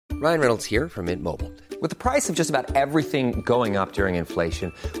Ryan Reynolds here from Mint Mobile. With the price of just about everything going up during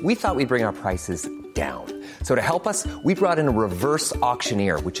inflation, we thought we'd bring our prices down. So to help us, we brought in a reverse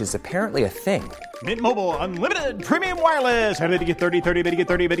auctioneer, which is apparently a thing. Mint Mobile Unlimited Premium Wireless. How to get 30, 30, bit to get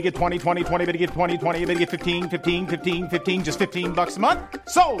 30, bit to get 20, 20, 20, bit to get 20, 20, bit to get 15, 15, 15, 15, just $15 a month?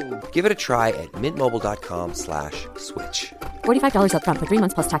 Sold! Give it a try at mintmobile.com/switch. $45 up front for 3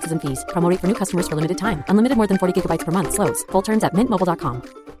 months plus taxes and fees. Promo rate for new customers for limited time. Unlimited more than 40 gigabytes per month. Slows full terms at mintmobile.com.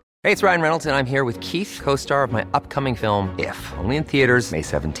 Hey, it's Ryan Reynolds, and I'm here with Keith, co-star of my upcoming film, If, only in theaters May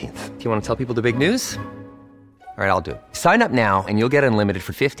 17th. Do you want to tell people the big news? All right, I'll do it. Sign up now and you'll get unlimited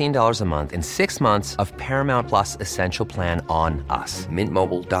for $15 a month and 6 months of Paramount Plus Essential Plan on us.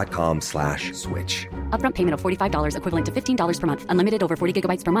 Mintmobile.com/switch. Upfront payment of $45 equivalent to $15 per month. Unlimited over 40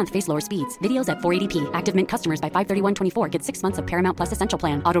 gigabytes per month. Face lower speeds. Videos at 480p. Active Mint customers by 531.24 get 6 months of Paramount Plus Essential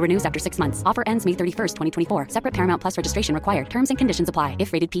Plan. Auto renews after 6 months. Offer ends May 31st, 2024. Separate Paramount Plus registration required. Terms and conditions apply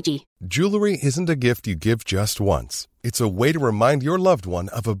if rated PG. Jewelry isn't a gift you give just once. It's a way to remind your loved one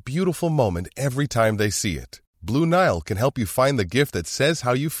of a beautiful moment every time they see it. Blue Nile can help you find the gift that says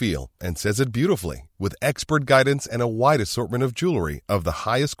how you feel and says it beautifully, with expert guidance and a wide assortment of jewelry of the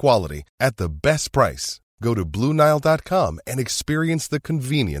highest quality at the best price. Go to BlueNile.com and experience the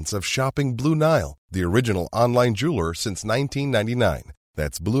convenience of shopping Blue Nile, the original online jeweler since 1999.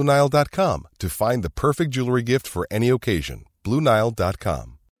 That's BlueNile.com to find the perfect jewelry gift for any occasion.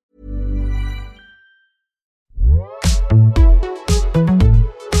 BlueNile.com.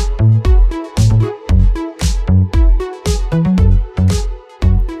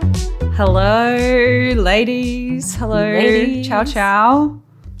 Hello, ladies. Hello. Ladies. Ciao, ciao.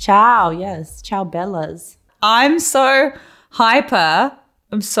 Ciao, yes. Ciao, Bellas. I'm so hyper.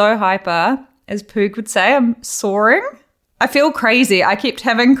 As Poog would say. I'm soaring. I feel crazy. I kept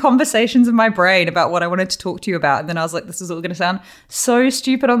having conversations in my brain about what I wanted to talk to you about. And then I was like, this is all going to sound so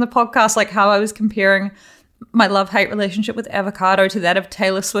stupid on the podcast, like how I was comparing my love-hate relationship with avocado to that of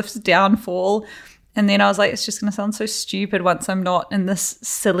Taylor Swift's downfall. And then I was like, it's just going to sound so stupid once I'm not in this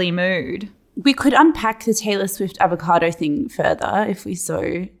silly mood. We could unpack the Taylor Swift avocado thing further if we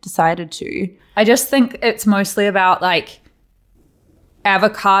so decided to. I just think it's mostly about like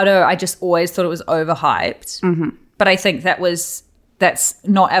avocado. I just always thought it was overhyped. Mm-hmm. But I think that's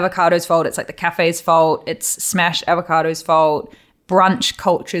not avocado's fault. It's like the cafe's fault. It's Smash Avocado's fault. Brunch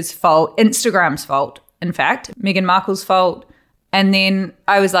culture's fault. Instagram's fault, in fact. Meghan Markle's fault. And then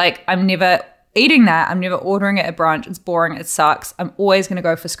I was like, I'm never eating that. I'm never ordering it at brunch. It's boring. It sucks. I'm always going to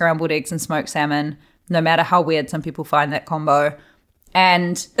go for scrambled eggs and smoked salmon, no matter how weird some people find that combo.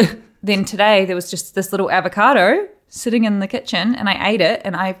 And then today there was just this little avocado sitting in the kitchen and I ate it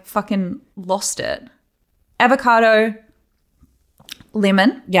and I fucking lost it. Avocado,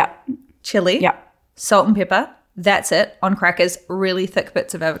 lemon, Yeah. chili, Yeah. salt and pepper. That's it on crackers. Really thick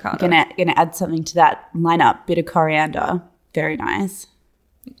bits of avocado. Gonna add something to that lineup. Bit of coriander. Very nice.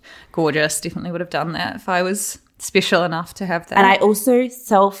 Gorgeous. Definitely would have done that if I was special enough to have that. And I also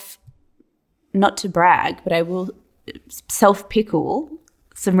not to brag, but I will self-pickle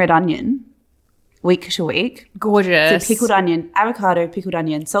some red onion week to week. Gorgeous. So pickled onion, avocado, pickled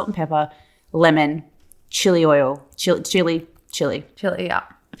onion, salt and pepper, lemon, chili oil, chili. Chili, yeah.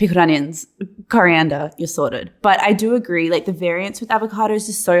 Pickled onions, coriander, you're sorted. But I do agree, like the variance with avocados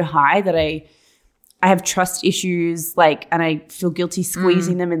is so high that I have trust issues, like, and I feel guilty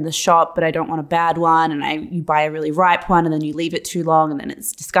squeezing them in the shop, but I don't want a bad one. And you buy a really ripe one and then you leave it too long and then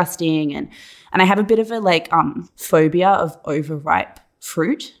it's disgusting. And I have a bit of a phobia of overripe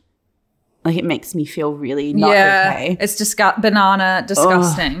fruit. Like it makes me feel really not okay. It's banana,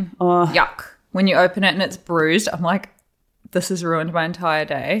 disgusting. Yuck. When you open it and it's bruised, I'm like, this has ruined my entire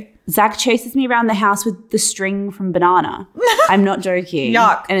day. Zach chases me around the house with the string from banana. I'm not joking.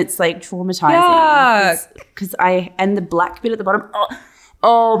 Yuck. And it's like traumatizing. Because and the black bit at the bottom.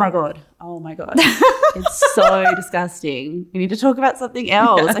 Oh my God. It's so disgusting. We need to talk about something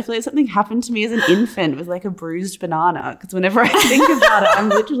else. I feel like something happened to me as an infant with like a bruised banana. Because whenever I think about it, I'm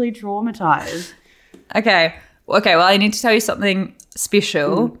literally traumatized. Okay. Well, I need to tell you something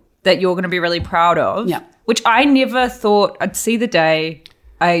special that you're going to be really proud of. Yeah. Which I never thought I'd see the day.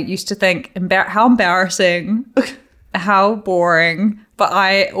 I used to think how embarrassing, how boring. But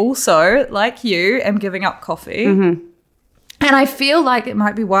I also, like you, am giving up coffee. Mm-hmm. And I feel like it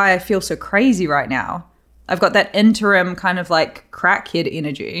might be why I feel so crazy right now. I've got that interim kind of like crackhead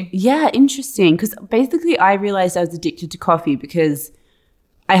energy. Yeah, interesting. Because basically I realized I was addicted to coffee because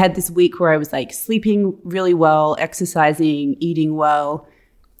I had this week where I was like sleeping really well, exercising, eating well,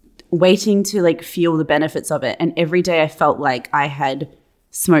 waiting to like feel the benefits of it. And every day I felt like I had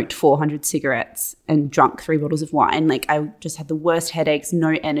smoked 400 cigarettes and drunk 3 bottles of wine. Like I just had the worst headaches,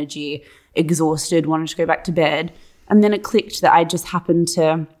 no energy, exhausted, wanted to go back to bed. And then it clicked that I just happened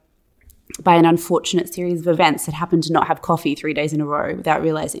to, by an unfortunate series of events, had happened to not have coffee 3 days in a row without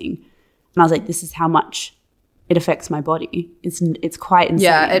realizing. And I was like, this is how much it affects my body. It's quite insane.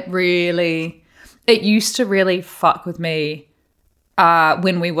 Yeah, it used to really fuck with me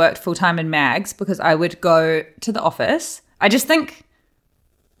when we worked full-time in Mags, because I would go to the office. I just think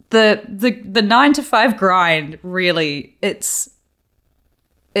the 9 to 5 grind, really, it's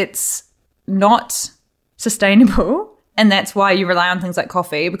not sustainable. And that's why you rely on things like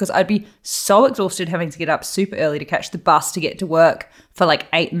coffee, because I'd be so exhausted having to get up super early to catch the bus to get to work for like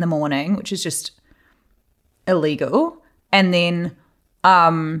 8 a.m, which is just illegal. And then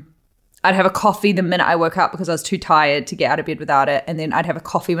I'd have a coffee the minute I woke up because I was too tired to get out of bed without it. And then I'd have a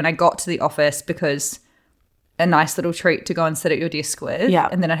coffee when I got to the office, because a nice little treat to go and sit at your desk with. Yeah.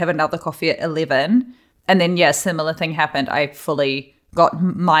 And then I'd have another coffee at 11. And then, yeah, similar thing happened. I fully got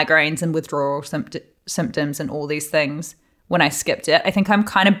migraines and withdrawal symptoms and all these things when I skipped it. I think I'm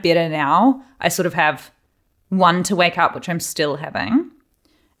kind of better now. I sort of have one to wake up, which I'm still having.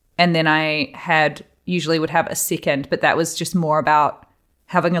 And then I usually would have a second, but that was just more about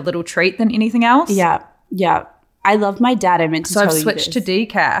having a little treat than anything else. Yeah. I love my dad. I meant to tell you So I've switched to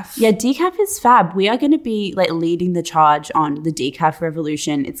decaf. Yeah, decaf is fab. We are going to be like leading the charge on the decaf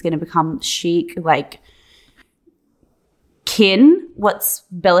revolution. It's going to become chic, like kin. What's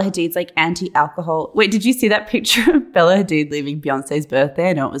Bella Hadid's like anti-alcohol? Wait, did you see that picture of Bella Hadid leaving Beyonce's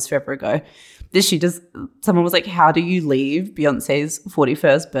birthday? I know it was forever ago. Someone was like, how do you leave Beyonce's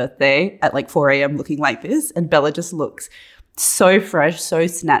 41st birthday at like 4 a.m. looking like this? And Bella just looks so fresh, so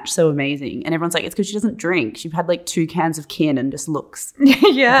snatched, so amazing. And everyone's like, it's because she doesn't drink. She's had like 2 cans of kin and just looks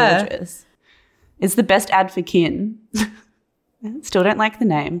gorgeous. It's the best ad for kin. Still don't like the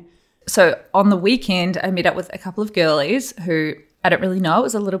name. So on the weekend, I met up with a couple of girlies who I don't really know. It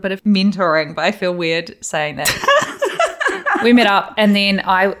was a little bit of mentoring, but I feel weird saying that. We met up, and then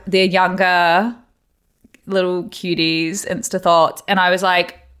they're younger, little cuties, Insta thoughts. And I was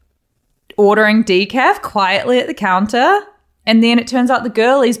like ordering decaf quietly at the counter. And then it turns out the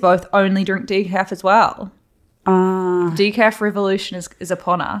girlies both only drink decaf as well. Decaf revolution is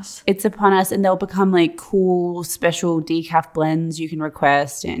upon us. It's upon us, and they'll become like cool special decaf blends you can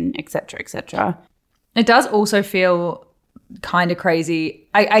request, and et cetera, et cetera. It does also feel kind of crazy.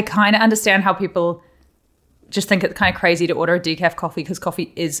 I kind of understand how people just think it's kind of crazy to order a decaf coffee because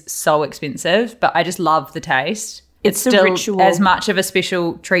coffee is so expensive, but I just love the taste. It's still ritual. As much of a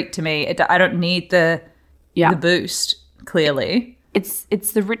special treat to me. I don't need the boost, clearly. It's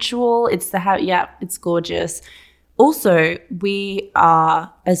the ritual. It's it's gorgeous. Also, we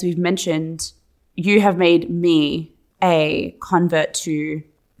are, as we've mentioned, you have made me a convert to,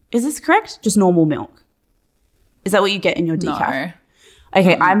 is this correct? Just normal milk. Is that what you get in your decaf? No.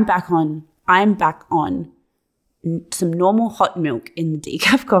 Okay, I'm back on some normal hot milk in the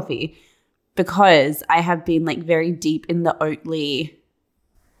decaf coffee because I have been like very deep in the Oatly,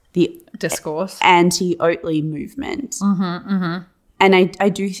 the discourse, anti-Oatly movement. And I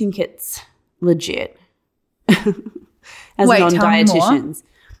do think it's legit as non-dietitians.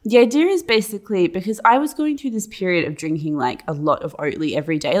 The idea is basically because I was going through this period of drinking like a lot of Oatly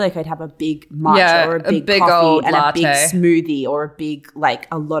every day. Like I'd have a big matcha or a big coffee and latte. a big smoothie or a big like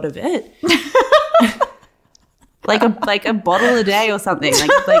a lot of it. like a bottle a day or something.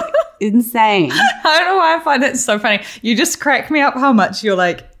 Like insane. I don't know why I find it so funny. You just crack me up how much you're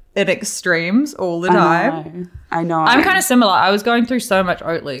like in extremes all the time. I know. I'm kind of similar. I was going through so much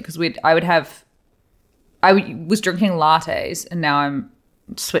Oatly because I was drinking lattes, and now I'm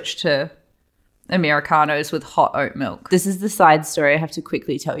switched to Americanos with hot oat milk. This is the side story I have to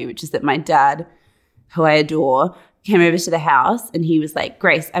quickly tell you, which is that my dad, who I adore, came over to the house and he was like,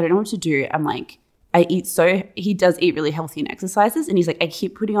 Grace, I don't know what to do. I'm like, he does eat really healthy and exercises. And he's like, I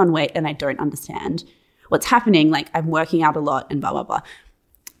keep putting on weight and I don't understand what's happening. Like I'm working out a lot and blah, blah, blah.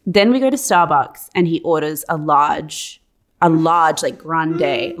 Then we go to Starbucks and he orders a large like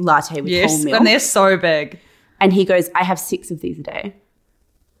grande latte with whole milk. And they're so big. And he goes, I have 6 of these a day.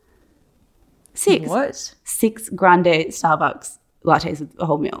 6. What? 6 grande Starbucks lattes with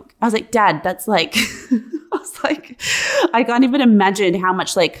whole milk. I was like, Dad, that's like, I can't even imagine how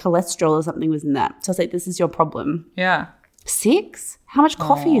much like cholesterol or something was in that. So I was like, this is your problem. Yeah. 6? How much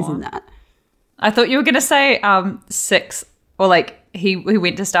coffee is in that? I thought you were going to say 6 or like he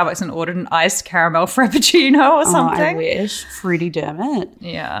went to Starbucks and ordered an iced caramel frappuccino or something. I wish. Fruity Dermot.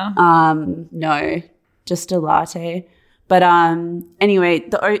 Yeah. No, just a latte. But anyway,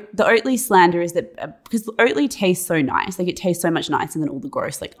 the Oatly slander is that because Oatly tastes so nice, like it tastes so much nicer than all the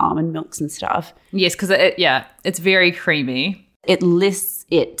gross like almond milks and stuff. Yes, because it's very creamy. It lists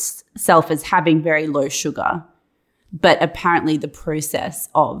itself as having very low sugar, but apparently the process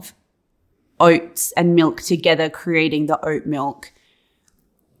of oats and milk together creating the oat milk,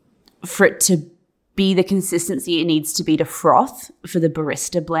 for it to be the consistency it needs to be to froth for the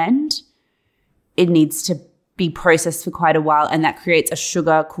barista blend, it needs to be processed for quite a while, and that creates a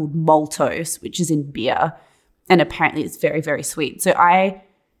sugar called maltose, which is in beer, and apparently it's very, very sweet. So I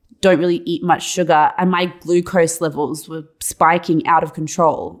don't really eat much sugar, and my glucose levels were spiking out of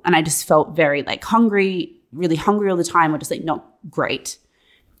control, and I just felt very like hungry, really hungry all the time, or just like not great.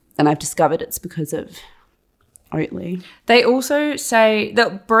 And I've discovered it's because of Oatly. They also say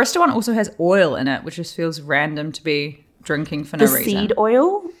the barista one also has oil in it, which just feels random to be drinking for no reason. The seed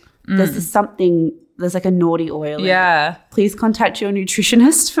oil, there's like a naughty oil. Yeah. Please contact your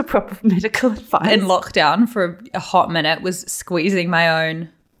nutritionist for proper medical advice. In lockdown for a hot minute was squeezing my own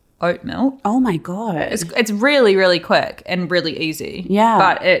oat milk. Oh my God. It's really, really quick and really easy. Yeah.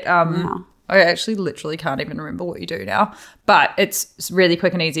 But it Wow. I actually literally can't even remember what you do now. But it's really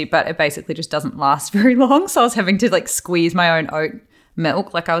quick and easy, but it basically just doesn't last very long. So I was having to like squeeze my own oat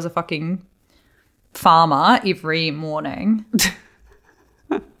milk like I was a fucking farmer every morning.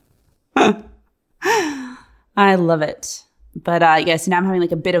 I love it. But so now I'm having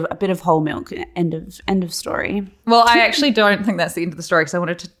like a bit of whole milk. End of story. Well, I actually don't think that's the end of the story, because I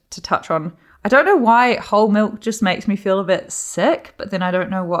wanted to touch on, I don't know why whole milk just makes me feel a bit sick, but then I don't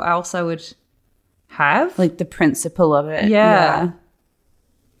know what else I would have. Like the principle of it. Yeah.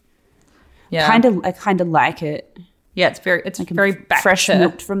 I kind of like it. Yeah, it's very back fresh to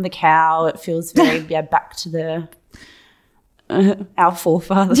milked from the cow. It feels very back to the our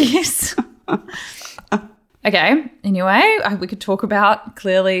forefathers. Yes. Okay. Anyway, we could talk about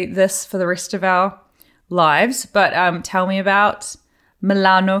clearly this for the rest of our lives, but tell me about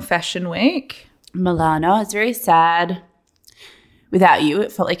Milano Fashion Week. Milano, it's very sad. Without you,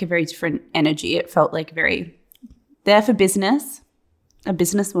 it felt like a very different energy. It felt like very there for business, a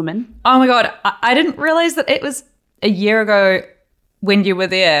businesswoman. Oh my God. I didn't realize that it was a year ago when you were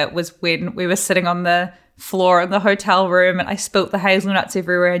there was when we were sitting on the floor in the hotel room and I spilt the hazelnuts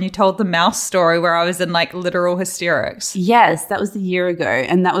everywhere and you told the mouse story where I was in like literal hysterics. Yes, that was a year ago.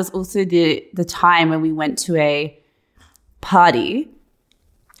 And that was also the time when we went to a party.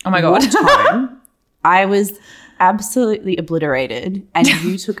 Oh my God. Time. I was absolutely obliterated and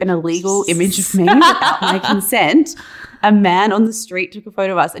you took an illegal image of me without my consent. A man on the street took a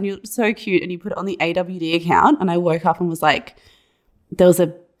photo of us and you looked so cute and you put it on the AWD account, and I woke up and was like, there was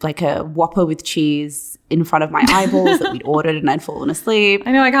a Whopper with cheese in front of my eyeballs that we'd ordered and I'd fallen asleep.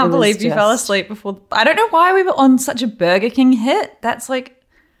 I know, I can't believe you fell asleep before. I don't know why we were on such a Burger King hit. That's like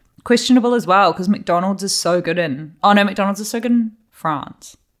questionable as well, because McDonald's is so good in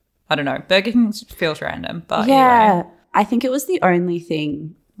France. I don't know. Burger King feels random, but yeah, anyway. I think it was the only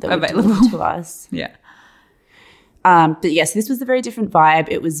thing that available was to us. Yeah. But yes, this was a very different vibe.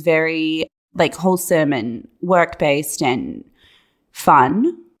 It was very like wholesome and work-based and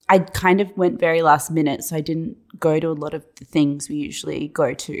fun. I kind of went very last minute, so I didn't go to a lot of the things we usually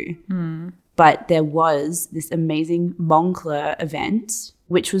go to. But there was this amazing Moncler event,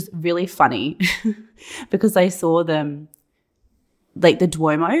 which was really funny because I saw them, like the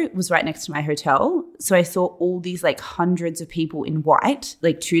Duomo was right next to my hotel. So I saw all these like hundreds of people in white,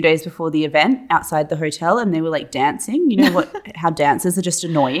 like 2 days before the event outside the hotel, and they were like dancing. You know how dancers are just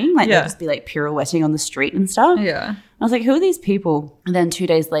annoying? Like they'll just be like pirouetting on the street and stuff. Yeah. I was like, who are these people? And then 2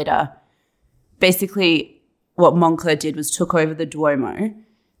 days later, basically what Moncler did was took over the Duomo,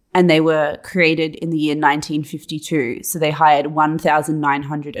 and they were created in the year 1952. So they hired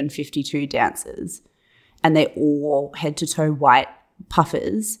 1,952 dancers, and they all wore head-to-toe white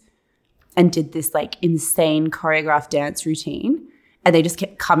puffers and did this like insane choreographed dance routine. And they just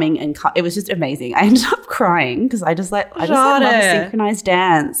kept coming and it was just amazing. I ended up crying because I just love a synchronized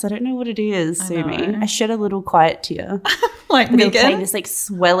dance. I don't know what it is, sue me. I shed a little quiet tear. Like they were Megan. playing this like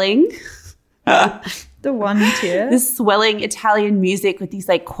swelling. The one tear. This swelling Italian music with these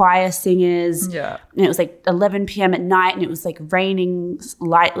like choir singers. Yeah. And it was like 11 p.m. at night and it was like raining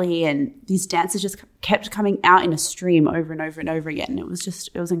lightly, and these dancers just kept coming out in a stream over and over and over again. It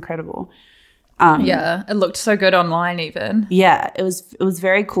was incredible. Yeah, it looked so good online even. Yeah, it was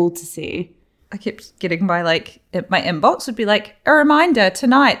very cool to see. I kept getting my my inbox would be like, a reminder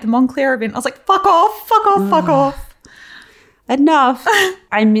tonight, the Moncler event. I was like, fuck off, fuck off, fuck off. Enough.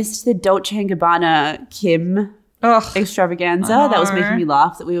 I missed the Dolce & Gabbana Kim extravaganza. That was making me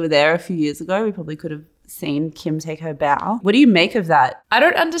laugh that we were there a few years ago. We probably could have seen Kim take her bow. What do you make of that? I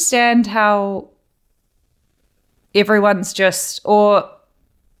don't understand how everyone's just letting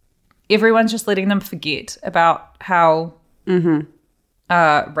them forget about how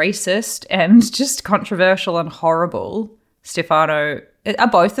racist and just controversial and horrible Stefano are.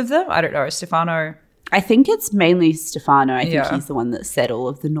 Both of them? I don't know. Stefano. I think it's mainly Stefano. I think he's the one that said all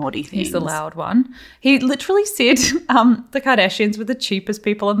of the naughty things. He's the loud one. He literally said the Kardashians were the cheapest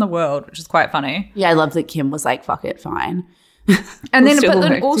people in the world, which is quite funny. Yeah, I love that Kim was like, fuck it, fine. And then, but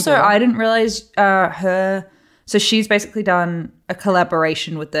then also, I didn't realize her. So she's basically done a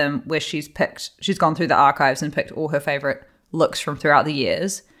collaboration with them where she's gone through the archives and picked all her favorite looks from throughout the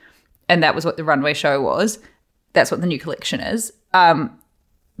years. And that was what the runway show was. That's what the new collection is.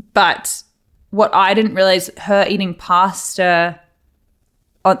 But what I didn't realize, her eating pasta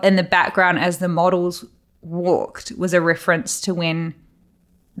in the background as the models walked was a reference to when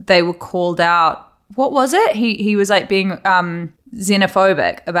they were called out. What was it? He was like being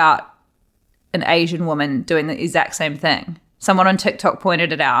xenophobic about an Asian woman doing the exact same thing. Someone on TikTok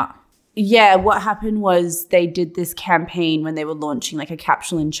pointed it out. Yeah, what happened was they did this campaign when they were launching like a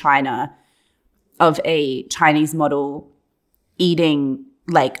capsule in China of a Chinese model eating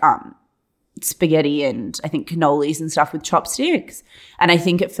like spaghetti and I think cannolis and stuff with chopsticks. And I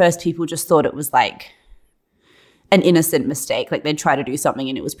think at first people just thought it was like an innocent mistake. Like they'd try to do something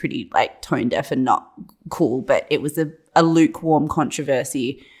and it was pretty like tone deaf and not cool, but it was a lukewarm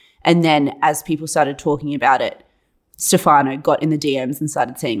controversy. And then as people started talking about it, Stefano got in the DMs and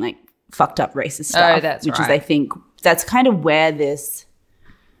started saying like fucked up racist stuff, which is I think that's kind of where this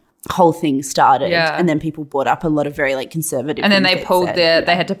whole thing started. Yeah. And then people brought up a lot of very like conservative and then they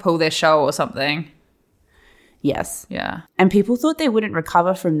had to pull their show or something. Yes. Yeah. And people thought they wouldn't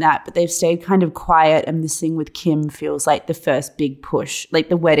recover from that, but they've stayed kind of quiet. And this thing with Kim feels like the first big push, like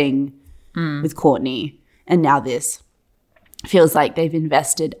the wedding with Kourtney, and now this feels like they've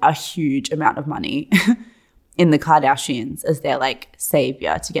invested a huge amount of money in the Kardashians as their like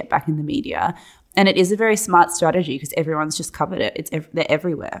savior to get back in the media. And it is a very smart strategy because everyone's just covered it. They're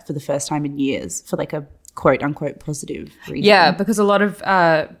everywhere for the first time in years for like a quote unquote positive reason. Yeah, because a lot of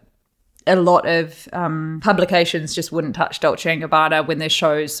publications just wouldn't touch Dolce & Gabbana when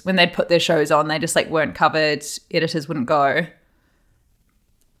they'd put their shows on. They just like weren't covered. Editors wouldn't go.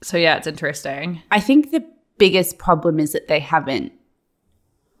 So yeah, it's interesting. I think the biggest problem is that they haven't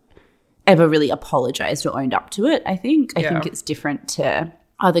ever really apologized or owned up to it. I think it's different to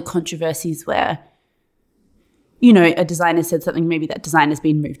other controversies where, you know, a designer said something, maybe that designer's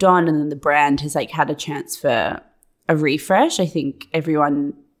been moved on and then the brand has like had a chance for a refresh. I think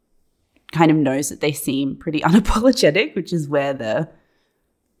everyone kind of knows that they seem pretty unapologetic, which is where the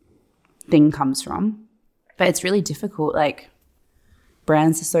thing comes from. But it's really difficult. Like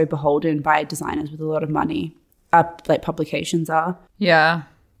brands are so beholden by designers with a lot of money, like publications are. Yeah.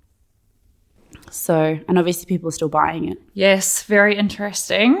 So, and obviously people are still buying it. Yes, very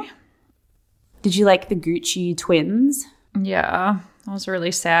interesting. Did you like the Gucci twins? Yeah, I was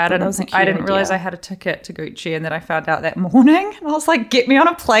really sad. I didn't realize I had a ticket to Gucci, and then I found out that morning. And I was like, get me on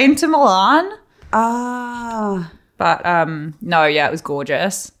a plane to Milan. But no, yeah, it was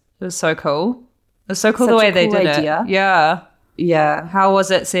gorgeous. It was so cool. It was so cool the way they did it. Yeah. Yeah. How was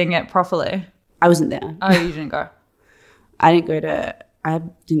it seeing it properly? I wasn't there. Oh, you didn't go? I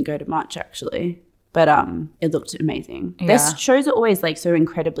didn't go to much actually, but it looked amazing. Yeah. Their shows are always like so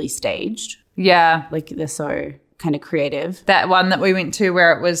incredibly staged. Yeah. Like they're so kind of creative. That one that we went to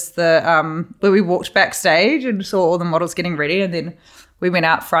where it was the where we walked backstage and saw all the models getting ready, and then we went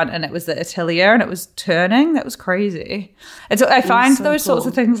out front and it was the atelier and it was turning. That was crazy. And so I find those sorts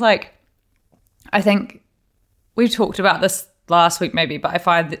of things, like, I think we talked about this last week maybe, but I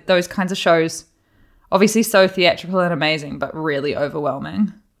find that those kinds of shows obviously so theatrical and amazing, but really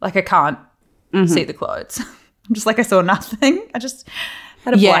overwhelming. Like I can't see the clothes. I'm just like, I saw nothing. I just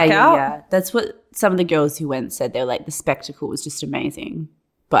had a blackout. Yeah. That's what some of the girls who went said. They were like, the spectacle was just amazing,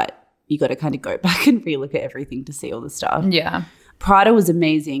 but you got to kind of go back and relook at everything to see all the stuff. Yeah. Prada was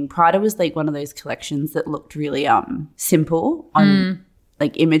amazing. Prada was like one of those collections that looked really simple on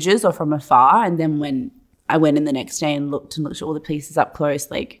like images or from afar. And then when I went in the next day and looked at all the pieces up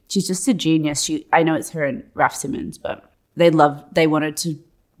close, like she's just a genius. I know it's her and Raf Simons, but they wanted to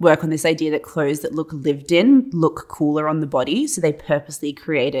work on this idea that clothes that look lived in look cooler on the body. So they purposely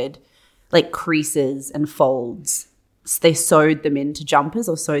created like creases and folds. So they sewed them into jumpers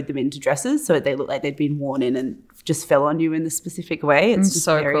or sewed them into dresses so they look like they'd been worn in and just fell on you in a specific way. It's just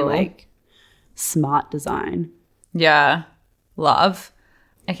so very cool. like smart design. Yeah. Love.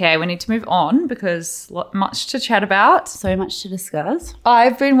 Okay, we need to move on because much to chat about. So much to discuss.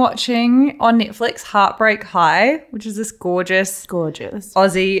 I've been watching on Netflix Heartbreak High, which is this gorgeous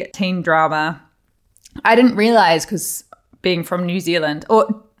Aussie teen drama. I didn't realize, because being from New Zealand,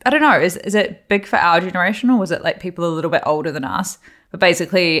 or I don't know, is it big for our generation, or was it like people a little bit older than us? But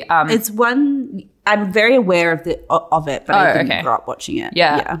basically, it's one I'm very aware of it, but I didn't grow up watching it.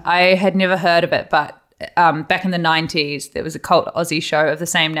 Yeah, I had never heard of it, but back in the 90s, there was a cult Aussie show of the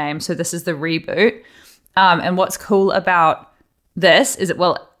same name. So this is the reboot. And what's cool about this is it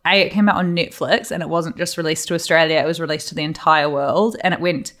came out on Netflix, and it wasn't just released to Australia. It was released to the entire world, and it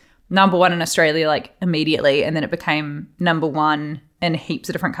went number one in Australia like immediately, and then it became number one in heaps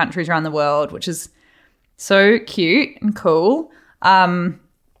of different countries around the world, which is so cute and cool. And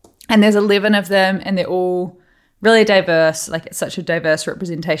there's 11 of them, and they're all really diverse. Like, it's such a diverse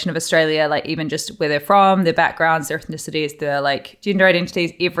representation of Australia, like even just where they're from, their backgrounds, their ethnicities, their like gender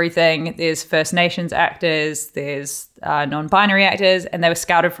identities, everything. There's First Nations actors, there's non-binary actors, and they were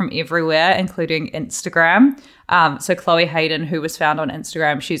scouted from everywhere, including Instagram. So Chloe Hayden, who was found on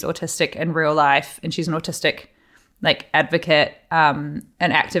Instagram, she's autistic in real life, and she's an autistic like advocate, an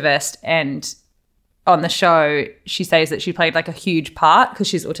activist, and on the show, she says that she played like a huge part, because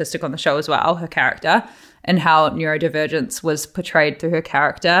she's autistic on the show as well, her character, and how neurodivergence was portrayed through her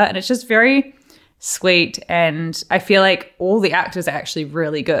character. And it's just very sweet. And I feel like all the actors are actually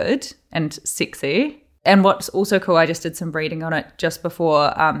really good and sexy. And what's also cool, I just did some reading on it just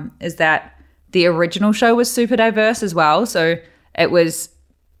before, is that the original show was super diverse as well. So it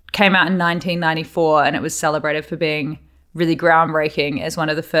came out in 1994, and it was celebrated for being really groundbreaking as one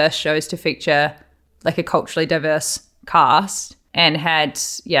of the first shows to feature like a culturally diverse cast, and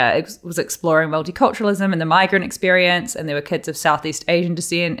was exploring multiculturalism and the migrant experience. And there were kids of Southeast Asian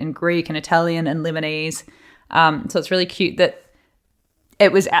descent, and Greek and Italian and Lebanese. So it's really cute that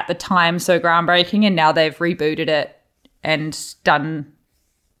it was at the time so groundbreaking, and now they've rebooted it and done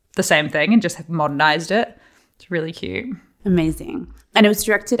the same thing and just have modernized it. It's really cute. Amazing. And it was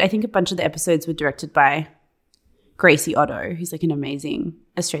directed, I think a bunch of the episodes were directed by Gracie Otto, who's like an amazing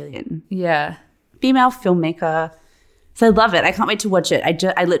Australian female filmmaker. So I love it. I can't wait to watch it.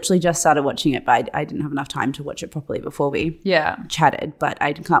 I literally just started watching it, but I didn't have enough time to watch it properly before we chatted. But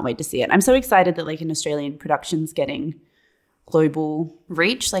I can't wait to see it. I'm so excited that like an Australian production's getting global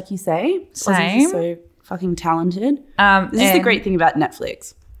reach, like you say. Same. So fucking talented. This is the great thing about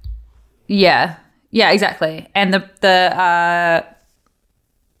Netflix. Yeah, exactly. And the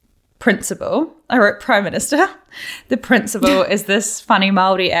principal, I wrote Prime Minister. The principal is this funny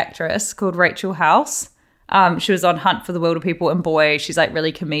Māori actress called Rachel House. She was on Hunt for the Wilder People and Boy. She's like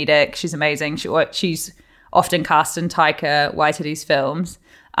really comedic. She's amazing. She's often cast in Taika Waititi's films.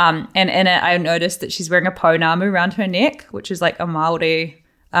 And in it, I noticed that she's wearing a pounamu around her neck, which is like a Māori.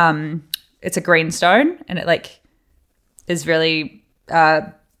 It's a greenstone, and it like is really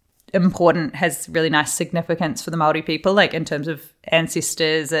important, has really nice significance for the Māori people, like in terms of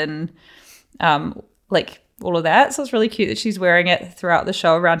ancestors and like all of that. So it's really cute that she's wearing it throughout the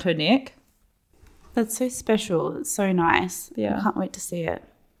show around her neck. That's so special. It's so nice. Yeah. I can't wait to see it.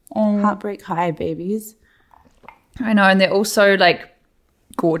 Heartbreak High, babies. I know, and they're also like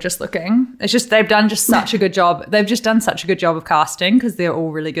gorgeous looking. It's just they've done just such a good job. They've just done such a good job of casting, because they're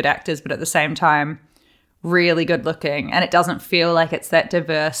all really good actors, but at the same time really good looking, and it doesn't feel like it's that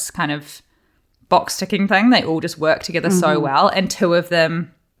diverse kind of box ticking thing. They all just work together so well, and two of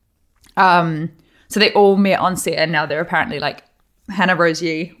them so they all met on set, and now they're apparently like Hannah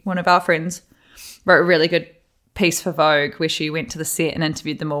Rosier, one of our friends, wrote a really good piece for Vogue where she went to the set and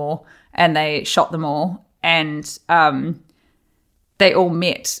interviewed them all, and they shot them all, and they all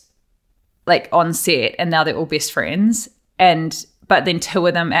met like on set, and now they're all best friends. But then two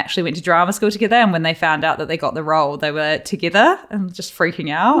of them actually went to drama school together, and when they found out that they got the role, they were together and just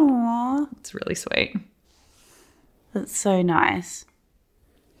freaking out. Aww. It's really sweet. That's so nice.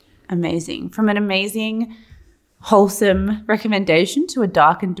 Amazing. From an amazing, wholesome recommendation to a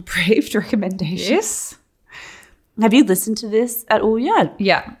dark and depraved recommendation. Yes. Have you listened to this at all yet?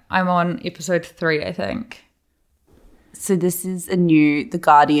 Yeah, I'm on episode 3, I think. So this is a new The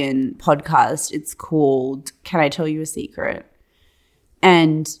Guardian podcast. It's called Can I Tell You a Secret?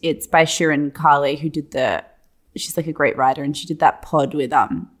 And it's by Shirin Kali, who she's like a great writer, and she did that pod with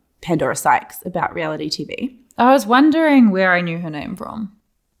Pandora Sykes about reality TV. I was wondering where I knew her name from.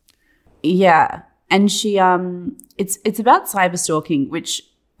 Yeah. And she it's about cyber stalking, which,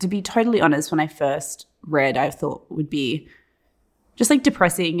 to be totally honest, when I first read, I thought would be just like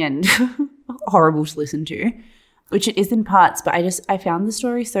depressing and horrible to listen to, which it is in parts, but I found the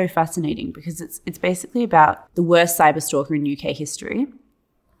story so fascinating because it's basically about the worst cyber stalker in UK history.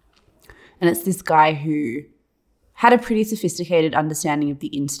 And it's this guy who had a pretty sophisticated understanding of the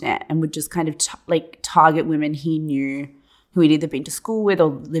internet and would just kind of target women he knew who he'd either been to school with or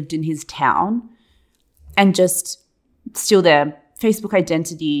lived in his town and just steal their Facebook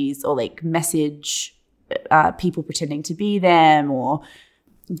identities or like message people pretending to be them or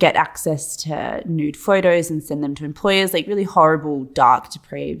get access to nude photos and send them to employers, like really horrible, dark,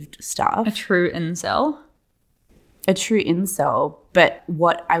 depraved stuff. A true incel. But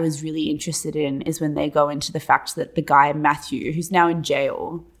what I was really interested in is when they go into the fact that the guy, Matthew, who's now in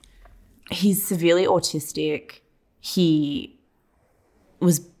jail, he's severely autistic. He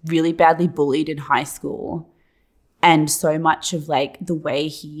was really badly bullied in high school. And so much of like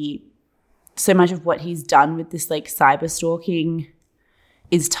so much of what he's done with this like cyber stalking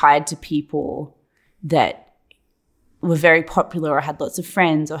is tied to people that were very popular or had lots of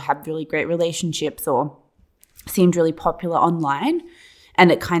friends or had really great relationships or seemed really popular online.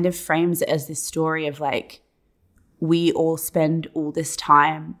 And it kind of frames it as this story of like, we all spend all this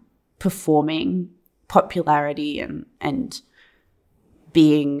time performing popularity and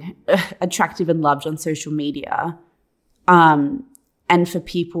being attractive and loved on social media. And for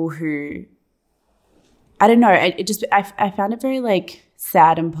people who, I don't know, I found it very like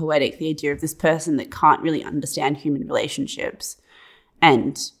sad and poetic, the idea of this person that can't really understand human relationships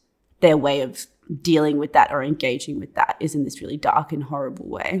and their way of dealing with that or engaging with that is in this really dark and horrible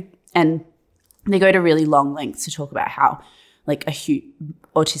way. And they go to really long lengths to talk about how like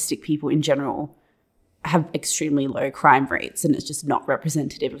autistic people in general have extremely low crime rates and it's just not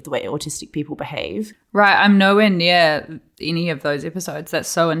representative of the way autistic people behave. Right. I'm nowhere near any of those episodes. That's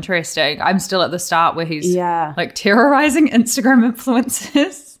so interesting. I'm still at the start where he's like terrorizing Instagram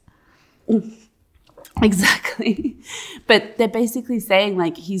influencers. Exactly. But they're basically saying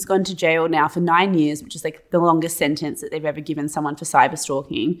like he's gone to jail now for 9 years, which is like the longest sentence that they've ever given someone for cyber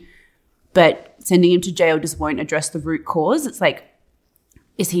stalking. But sending him to jail just won't address the root cause. It's like,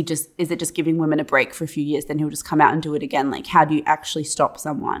 is it just giving women a break for a few years, then he'll just come out and do it again? Like, how do you actually stop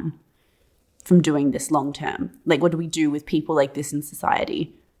someone from doing this long term? Like, what do we do with people like this in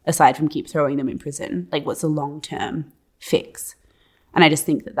society, aside from keep throwing them in prison? Like, what's a long-term fix? And I just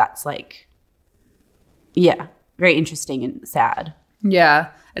think that that's like, yeah, very interesting and sad. Yeah.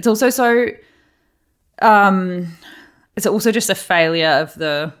 It's also so, it's also just a failure of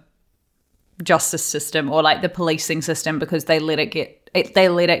the justice system or like the policing system because they let it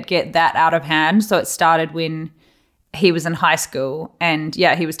get that out of hand. So it started when he was in high school and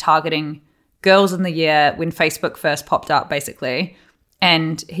he was targeting girls in the year when Facebook first popped up basically.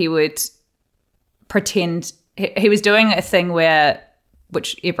 And he would pretend he was doing a thing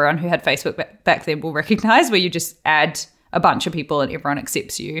which everyone who had Facebook back then will recognize, where you just add a bunch of people and everyone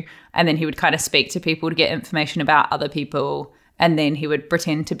accepts you. And then he would kind of speak to people to get information about other people. And then he would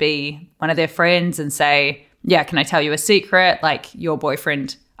pretend to be one of their friends and say, yeah, can I tell you a secret? Like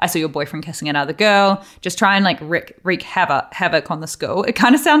I saw your boyfriend kissing another girl. Just try and like wreak havoc on the school. It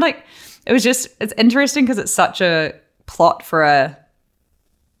kind of sounded like it's interesting because it's such a plot for a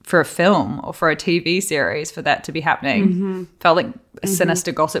film or for a TV series for that to be happening. Mm-hmm. Felt like a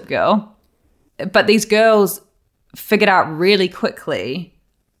sinister Gossip Girl. But these girls figured out really quickly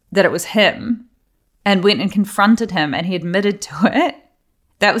that it was him and went and confronted him and he admitted to it.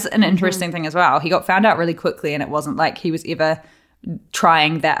 That was an interesting thing as well. He got found out really quickly and it wasn't like he was ever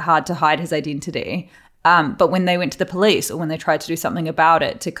trying that hard to hide his identity. But when they went to the police or when they tried to do something about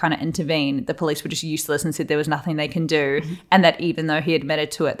it to kind of intervene, the police were just useless and said there was nothing they can do. Mm-hmm. And that even though he admitted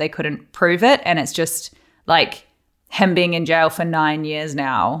to it, they couldn't prove it. And it's just like him being in jail for 9 years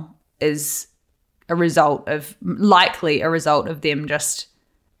now is likely a result of them just,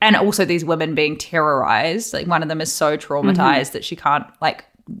 and also these women being terrorized. Like one of them is so traumatized that she can't like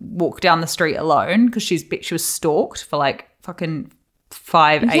walk down the street alone because she was stalked for like fucking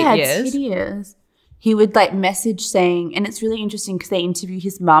 8 years. It's hideous. He would like message saying, and it's really interesting because they interview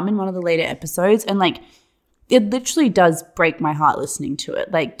his mum in one of the later episodes, and like it literally does break my heart listening to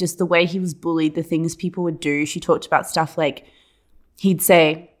it. Like just the way he was bullied, the things people would do. She talked about stuff like he'd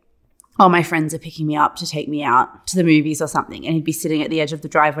say, oh, my friends are picking me up to take me out to the movies or something. And he'd be sitting at the edge of the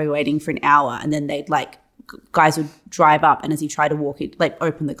driveway waiting for an hour. And then they'd like, guys would drive up. And as he tried to walk it, like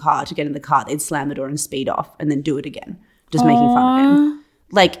open the car to get in the car, they'd slam the door and speed off and then do it again, just making fun of him.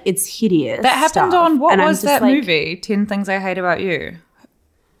 Like it's hideous. That happened on, what was that movie? 10 Things I Hate About You.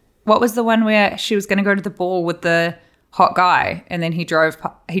 What was the one where she was going to go to the ball with the hot guy and then he drove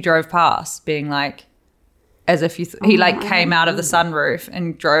past being like, as if he came out of the sunroof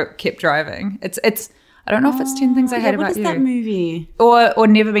and kept driving. It's I don't know if it's 10 Things I Hate About You. What is that movie? Or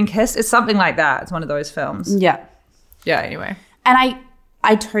Never Been Kissed. It's something like that. It's one of those films. Yeah. Yeah, anyway. And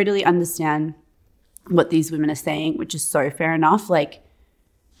I totally understand what these women are saying, which is so fair enough. Like,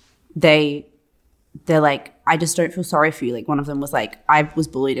 they're like, I just don't feel sorry for you. Like, one of them was like, I was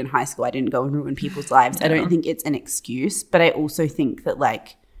bullied in high school. I didn't go and ruin people's lives. I don't think it's an excuse, but I also think that,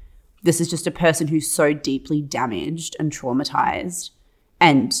 like, this is just a person who's so deeply damaged and traumatized.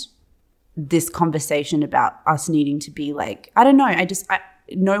 And this conversation about us needing to be like, I don't know,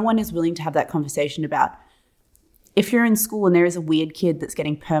 no one is willing to have that conversation about, if you're in school and there is a weird kid that's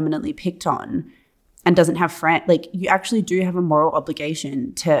getting permanently picked on and doesn't have friends, like, you actually do have a moral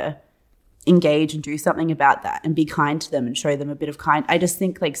obligation to engage and do something about that and be kind to them and show them a bit of kind. I just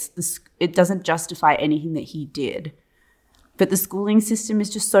think, like, it doesn't justify anything that he did. But the schooling system is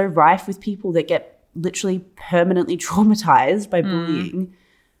just so rife with people that get literally permanently traumatized by bullying.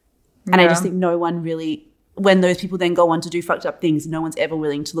 And I just think no one really, when those people then go on to do fucked up things, no one's ever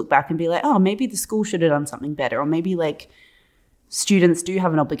willing to look back and be like, oh, maybe the school should have done something better. Or maybe, like, students do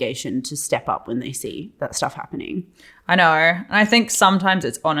have an obligation to step up when they see that stuff happening. I know. And I think sometimes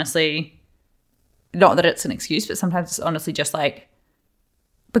it's honestly, not that it's an excuse, but sometimes it's honestly just like,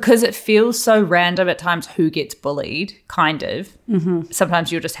 because it feels so random at times who gets bullied, kind of. Mm-hmm.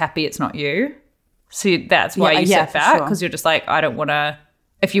 Sometimes you're just happy it's not you. So that's why you sit back, because you're just like, I don't want to.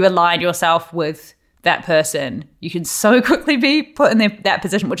 If you align yourself with that person, you can so quickly be put in that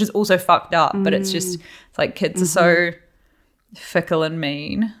position, which is also fucked up. But it's just, it's like kids are so fickle and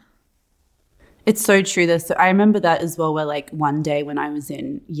mean. It's so true. I remember that as well, where, like, one day when I was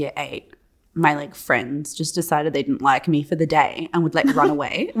in year 8, my, like, friends just decided they didn't like me for the day and would, like, run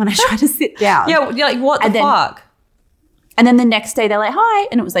away when I tried to sit down. Yeah, you're like, what the fuck? And then the next day they're like, hi,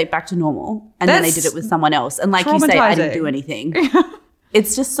 and it was, like, back to normal. And then they did it with someone else. And like you say, I didn't do anything.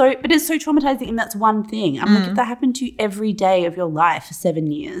 It's just so, but it's so traumatizing, and that's one thing. I'm like, if that happened to you every day of your life for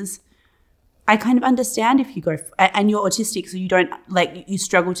 7 years, I kind of understand if you go, and you're autistic, so you don't, like, you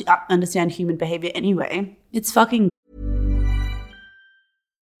struggle to understand human behavior anyway. It's fucking.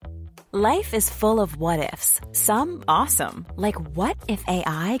 Life is full of what-ifs. Some awesome, like what if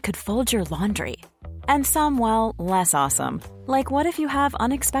AI could fold your laundry? And some, well, less awesome, like what if you have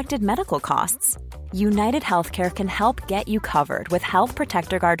unexpected medical costs? United Healthcare can help get you covered with Health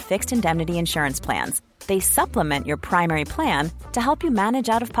Protector Guard fixed indemnity insurance plans. They supplement your primary plan to help you manage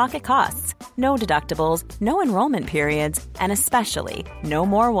out-of-pocket costs. No deductibles, no enrollment periods, and especially no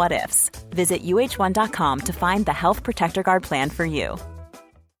more what-ifs. Visit uh1.com to find the Health Protector Guard plan for you.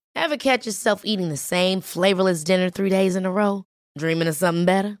 Ever catch yourself eating the same flavorless dinner 3 days in a row? Dreaming of something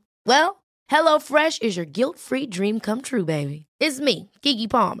better? Well, HelloFresh is your guilt-free dream come true, baby. It's me, Keke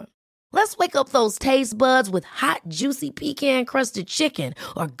Palmer. Let's wake up those taste buds with hot, juicy pecan-crusted chicken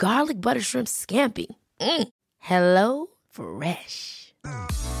or garlic butter shrimp scampi. Hello Fresh.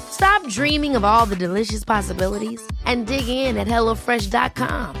 Stop dreaming of all the delicious possibilities and dig in at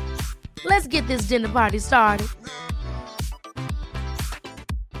HelloFresh.com. Let's get this dinner party started.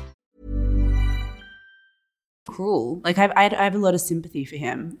 Cruel. Like, I have a lot of sympathy for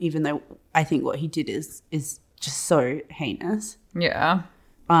him, even though I think what he did is just so heinous. Yeah.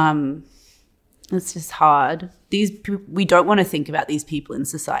 It's just hard. We don't want to think about these people in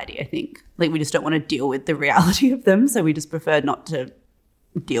society, I think. Like, we just don't want to deal with the reality of them, so we just prefer not to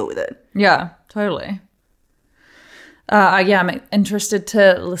deal with it. Yeah, totally. I'm interested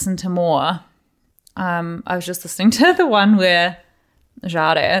to listen to more. I was just listening to the one where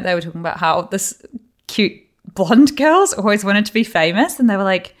Jade, they were talking about how this cute blonde girls always wanted to be famous, and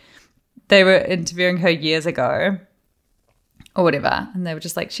they were interviewing her years ago or whatever, and they were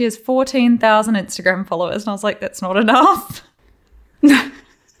just like, she has 14,000 Instagram followers, and I was like, that's not enough.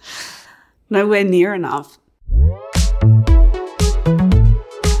 Nowhere near enough.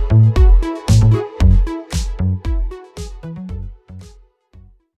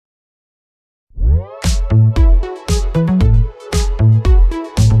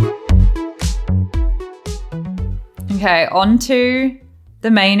 Okay, on to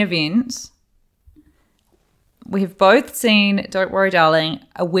the main event. We have both seen Don't Worry Darling,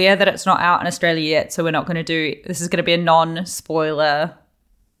 aware that it's not out in Australia yet, so we're not going to do, this is going to be a non-spoiler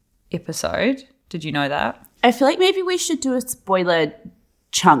episode. Did you know that? I feel like maybe we should do a spoiler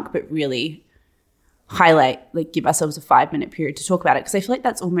chunk, but really highlight, like, give ourselves a 5-minute period to talk about it, because I feel like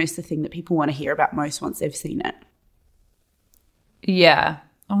that's almost the thing that people want to hear about most once they've seen it. Yeah.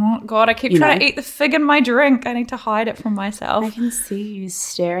 Oh, God, I keep trying to eat the fig in my drink. I need to hide it from myself. I can see you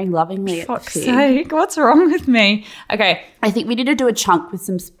staring lovingly at the fuck's fig. sake, what's wrong with me? Okay. I think we need to do a chunk with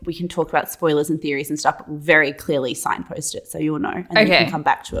we can talk about spoilers and theories and stuff, but we'll very clearly signpost it so you'll know. And then you can come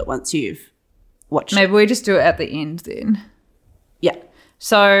back to it once you've watched Maybe we just do it at the end then. Yeah.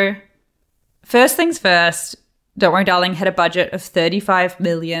 So, first things first, Don't Worry Darling had a budget of $35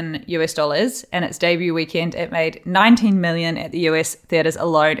 million US, and its debut weekend it made $19 million at the US theaters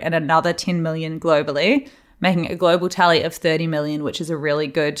alone and another $10 million globally, making a global tally of $30 million, which is a really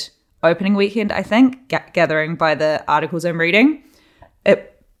good opening weekend, I think, gathering by the articles I'm reading.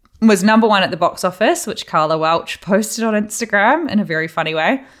 It was number one at the box office, which Carla Welch posted on Instagram in a very funny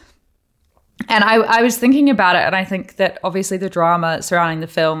way. And I was thinking about it, and I think that obviously the drama surrounding the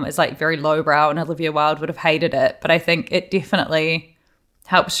film is like very lowbrow, and Olivia Wilde would have hated it. But I think it definitely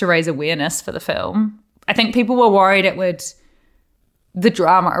helps to raise awareness for the film. I think people were worried the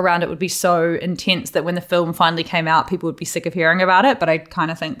drama around it would be so intense that when the film finally came out, people would be sick of hearing about it. But I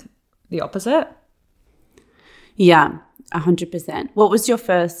kind of think the opposite. Yeah, 100%. What was your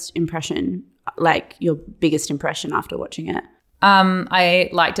first impression, like your biggest impression after watching it? I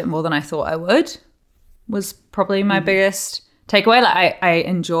liked it more than I thought I would, was probably my biggest takeaway. Like I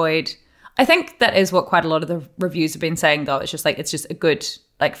enjoyed, I think that is what quite a lot of the reviews have been saying though. It's just a good,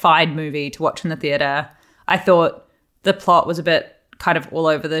 like fine movie to watch in the theater. I thought the plot was a bit kind of all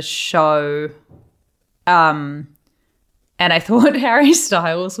over the show. And I thought Harry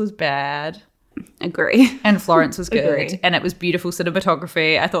Styles was bad. Agree. And Florence was good. Agree. And it was beautiful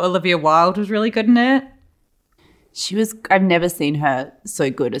cinematography. I thought Olivia Wilde was really good in it. I've never seen her so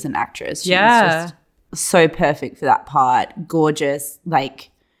good as an actress. She was Yeah. just so perfect for that part. Gorgeous,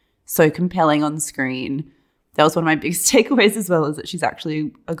 like so compelling on screen. That was one of my biggest takeaways as well, is that she's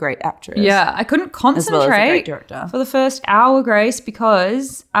actually a great actress. Yeah, I couldn't concentrate as well as a great director. for the first hour, Grace,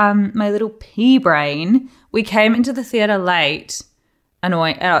 because my little pea brain, we came into the theater late.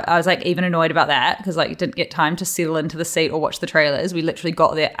 Annoying. I was like even annoyed about that because like didn't get time to settle into the seat or watch the trailers. We literally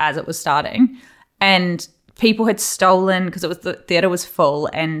got there as it was starting, and people had stolen because the theater was full,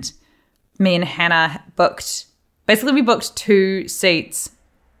 and me and Hannah we booked 2 seats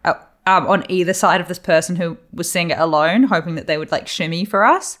on either side of this person who was seeing it alone, hoping that they would like shimmy for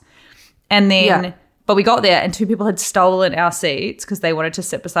us. And then, but we got there and 2 people had stolen our seats because they wanted to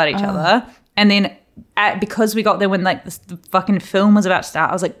sit beside each other. And then because we got there when like the fucking film was about to start,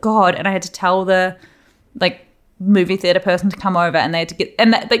 I was like, God, and I had to tell the like movie theater person to come over, and they had to get, and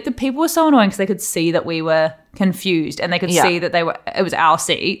like the people were so annoying because they could see that we were confused, and they could see that it was our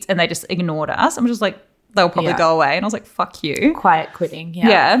seats, and they just ignored us. I'm just like, they'll probably go away, and I was like, fuck you. Quiet quitting.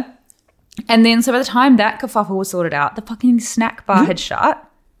 Yeah. And then so by the time that kerfuffle was sorted out, the fucking snack bar had shut,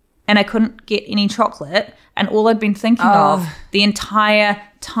 and I couldn't get any chocolate, and all I'd been thinking of the entire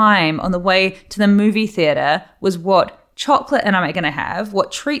time on the way to the movie theater was what chocolate am I going to have,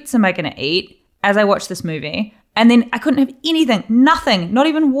 what treats am I going to eat as I watch this movie. And then I couldn't have anything, nothing, not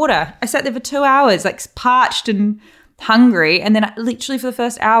even water. I sat there for 2 hours, like parched and hungry. And then literally for the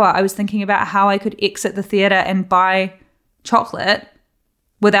first hour, I was thinking about how I could exit the theater and buy chocolate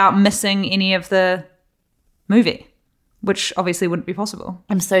without missing any of the movie, which obviously wouldn't be possible.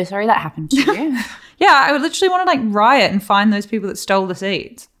 I'm so sorry that happened to you. Yeah, I would literally want to like riot and find those people that stole the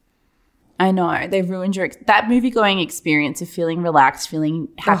seats. I know. They ruined that movie-going experience of feeling relaxed, feeling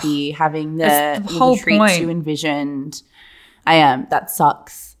happy, having the whole treats point. you envisioned. That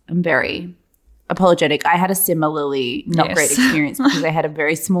sucks. I'm very apologetic. I had a similarly not great experience because I had a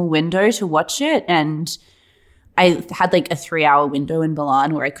very small window to watch it, and I had like a 3-hour window in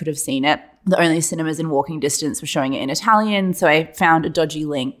Milan where I could have seen it. The only cinemas in walking distance were showing it in Italian, so I found a dodgy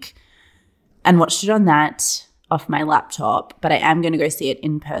link and watched it on that off my laptop, but I am going to go see it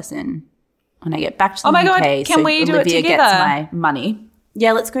in person when I get back to the UK. Oh my God, can we do it Olivia together? Gets my money.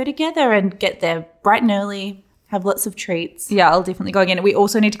 Yeah, let's go together and get there bright and early, have lots of treats. Yeah, I'll definitely go again. We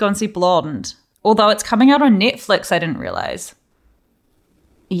also need to go and see Blonde, although it's coming out on Netflix, I didn't realize.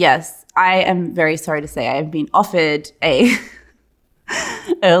 Yes, I am very sorry to say I have been offered a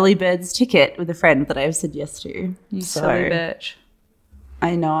early birds ticket with a friend that I have said yes to. You silly bitch.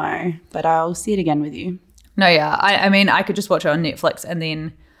 I know, but I'll see it again with you. No, yeah. I mean, I could just watch it on Netflix and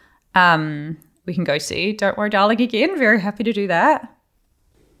then we can go see Don't Worry Darling again. Very happy to do that.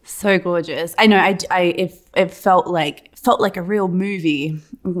 So gorgeous. I know. It felt like a real movie.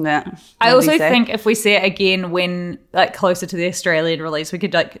 I also think if we see it again when like closer to the Australian release, we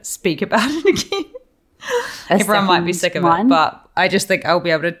could like speak about it again. Everyone might be sick of it, but I just think I'll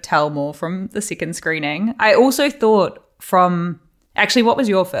be able to tell more from the second screening. I also thought what was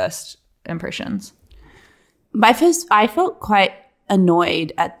your first impressions? I felt quite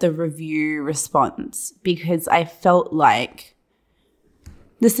annoyed at the review response because I felt like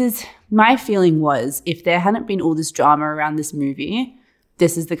my feeling was if there hadn't been all this drama around this movie,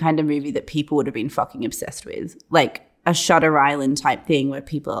 this is the kind of movie that people would have been fucking obsessed with. Like a Shutter Island type thing where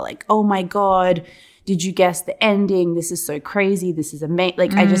people are like, oh my God, did you guess the ending? This is so crazy. This is amazing.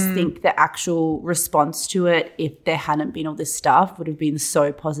 Like, I just think the actual response to it, if there hadn't been all this stuff, would have been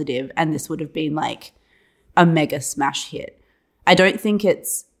so positive, and this would have been like a mega smash hit. I don't think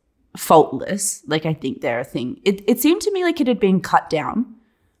it's faultless. Like, I think there are things. It seemed to me like it had been cut down.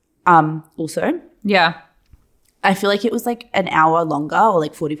 Also, Yeah. I feel like it was like an hour longer or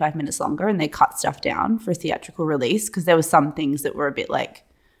like 45 minutes longer, and they cut stuff down for a theatrical release because there were some things that were a bit like,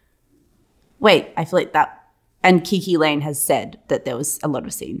 wait, I feel like that. And Kiki Lane has said that there was a lot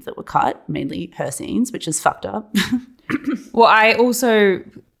of scenes that were cut, mainly her scenes, which is fucked up. Well, I also,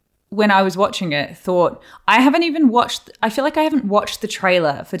 when I was watching it, thought I feel like I haven't watched the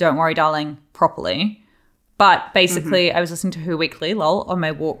trailer for Don't Worry Darling properly. But basically, I was listening to Who Weekly, lol, on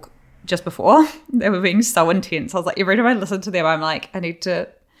my walk just before. They were being so intense. I was like, every time I listen to them, I'm like, I need to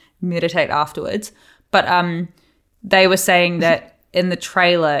meditate afterwards. But they were saying that in the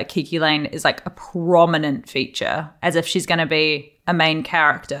trailer, Kiki Lane is like a prominent feature, as if she's going to be a main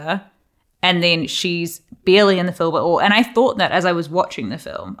character. And then she's barely in the film at all. And I thought that as I was watching the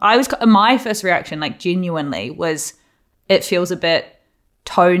film, my first reaction, like genuinely, was it feels a bit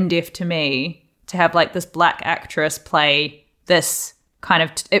tone deaf to me to have like this black actress play this kind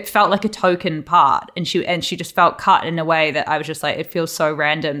of, it felt like a token part. And she just felt cut in a way that I was just like, it feels so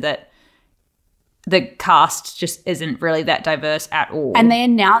random that the cast just isn't really that diverse at all. And they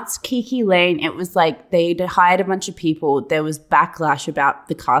announced Kiki Lane. It was like they'd hired a bunch of people. There was backlash about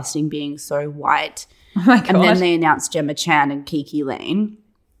the casting being so white. Oh my God. And then they announced Gemma Chan and Kiki Lane.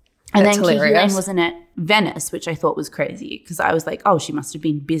 And That's then hilarious. Kiki Lane wasn't at Venice, which I thought was crazy because I was like, oh, she must have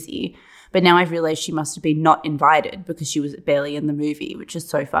been busy. But now I've realized she must have been not invited because she was barely in the movie, which is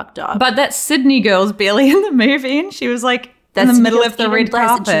so fucked up. But that Sydney girl's barely in the movie, and she was like in the middle of the red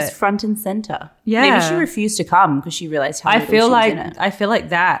carpet. She was front and center. Yeah. Maybe she refused to come because she realized how I little she was in it. feel like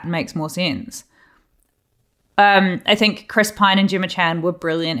that makes more sense. I think Chris Pine and Gemma Chan were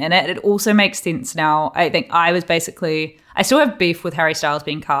brilliant in it. It also makes sense now. I think I still have beef with Harry Styles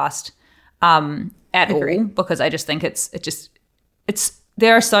being cast at all, because I just think it's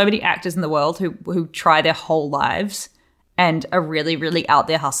there are so many actors in the world who try their whole lives and are really, really out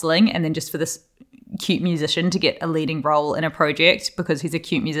there hustling, and then just for this cute musician to get a leading role in a project because he's a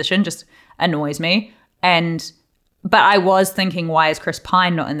cute musician just annoys me. But I was thinking, why is Chris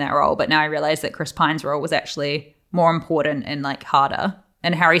Pine not in that role? But now I realize that Chris Pine's role was actually more important and like harder.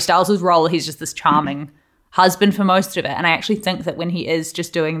 And Harry Styles' role, he's just this charming husband for most of it. And I actually think that when he is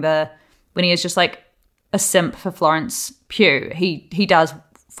just like a simp for Florence Pugh, he does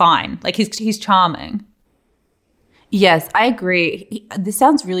fine. Like he's charming. Yes, I agree. This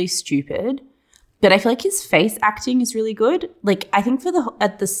sounds really stupid, but I feel like his face acting is really good. Like, I think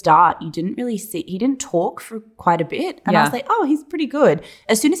at the start, you didn't really see, he didn't talk for quite a bit. And I was like, oh, he's pretty good.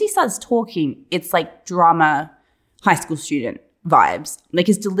 As soon as he starts talking, it's like drama, high school student vibes. Like,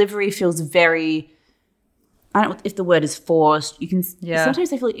 his delivery feels very, I don't know if the word is forced.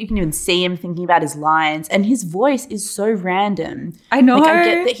 Sometimes I feel like you can even see him thinking about his lines, and his voice is so random. I know. Like, I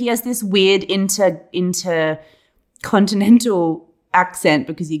get that he has this weird intercontinental accent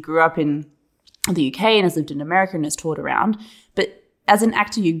because he grew up in the UK and has lived in America and has toured around. But as an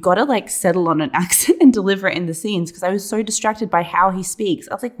actor, you got to like settle on an accent and deliver it in the scenes, because I was so distracted by how he speaks.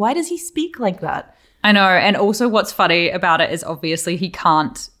 I was like, why does he speak like that? I know. And also what's funny about it is obviously he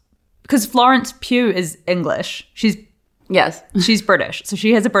can't, because Florence Pugh is English. She's British. So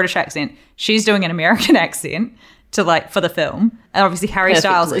she has a British accent. She's doing an American accent for the film. And obviously Harry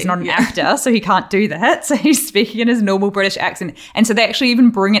Styles is not an actor, so he can't do that. So he's speaking in his normal British accent. And so they actually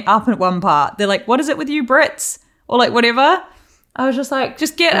even bring it up at one part. They're like, what is it with you Brits? Or like whatever. I was just like,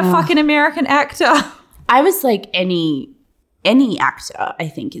 just get a fucking American actor. I was like, any actor, I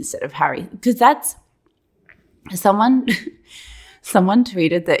think, instead of Harry. Because that's someone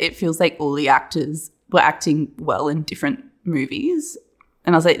tweeted that it feels like all the actors were acting well in different movies.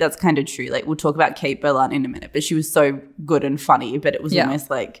 And I was like, that's kind of true. Like, we'll talk about Kate Berlant in a minute, but she was so good and funny, but it was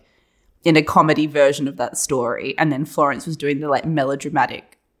almost like in a comedy version of that story. And then Florence was doing the like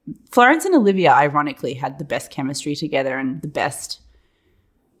melodramatic. Florence and Olivia, ironically, had the best chemistry together and the best.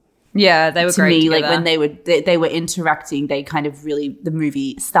 Yeah, they were great together. Like when they were interacting, they kind of really, the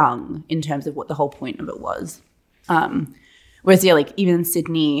movie stung in terms of what the whole point of it was. Whereas, like even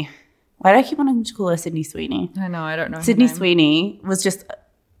Sydney, why do I keep wanting to call her Sydney Sweeney? I know, I don't know. Sydney Sweeney was just,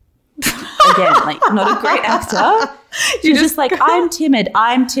 again, like not a great actor. She was just like, I'm timid.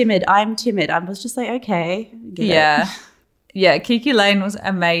 I was just like, okay. Yeah. Yeah, Kiki Lane was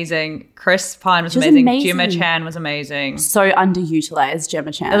amazing. Chris Pine was amazing. Gemma Chan was amazing. So underutilized,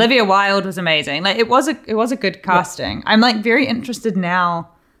 Gemma Chan. Olivia Wilde was amazing. Like it was a good casting. Yeah. I'm like very interested now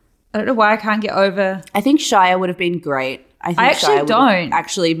I don't know why I can't get over. I think Shia would have been great. I actually Shia would have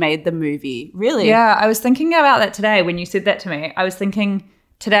actually made the movie. Really? Yeah, I was thinking about that today when you said that to me. I was thinking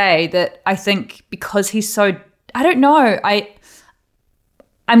today that I think because he's so, I don't know,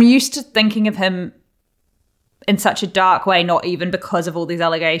 I'm used to thinking of him in such a dark way, not even because of all these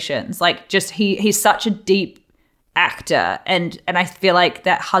allegations. Like, just he's such a deep actor, and I feel like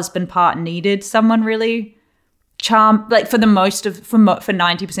that husband part needed someone really like for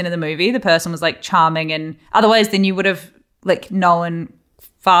 90% of the movie, the person was like charming, and otherwise then you would have like known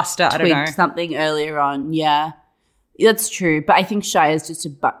faster. I don't know, something earlier on. Yeah, that's true. But I think Shia is just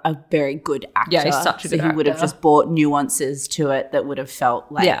a very good actor. Yeah, he's such a good actor. He would have just brought nuances to it that would have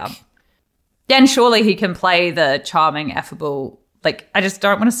felt like yeah, and surely he can play the charming, affable. Like, I just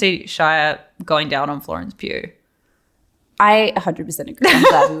don't want to see Shia going down on Florence Pugh. I 100% agree. I'm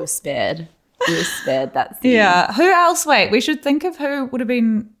glad we were spared. We were spared that scene. Yeah. Who else? Wait, we should think of who would have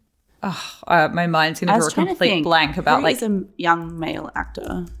been. My mind's going to draw a complete blank about He's a young male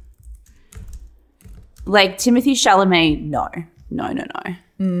actor. Like Timothée Chalamet, no.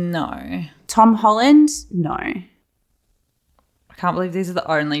 No. Tom Holland, no. I can't believe these are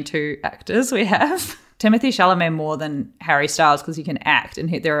the only two actors we have. Timothée Chalamet more than Harry Styles because he can act, and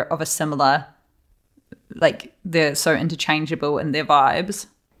they're of a similar, like, they're so interchangeable in their vibes.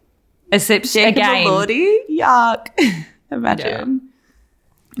 Except Jacob again, Elordi? Yuck. Imagine.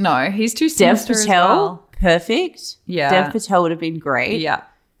 Yeah. No, he's too Dev sinister Patel, as well. perfect. Yeah. Dev Patel would have been great. Yeah.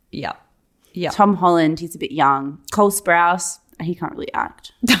 Tom Holland, he's a bit young. Cole Sprouse, he can't really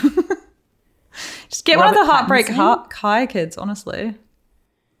act. Just get one of the Heartbreak High kids, honestly.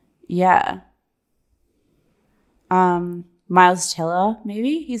 Yeah. Miles Teller,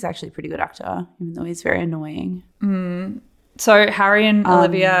 maybe? He's actually a pretty good actor, even though he's very annoying. So Harry and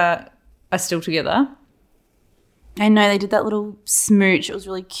Olivia are still together. I know, they did that little smooch. It was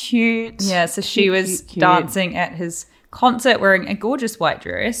really cute. Yeah, so she was dancing at his concert wearing a gorgeous white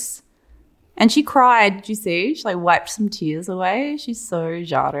dress. And she cried. Did you see? She like wiped some tears away. She's so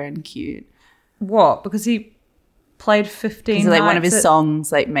Jada and cute. What? Because he played 15 nights. Like one of his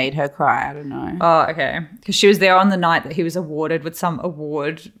songs like made her cry. I don't know. Oh, okay. Because she was there on the night that he was awarded with some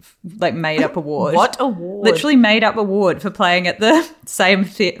award, like made up award. What award? Literally made up award for playing at the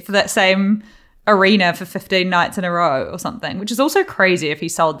for that same arena for 15 nights in a row or something, which is also crazy if he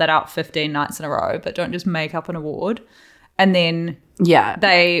sold that out 15 nights in a row, but don't just make up an award. And then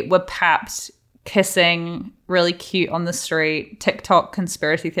they were papped kissing, really cute on the street. TikTok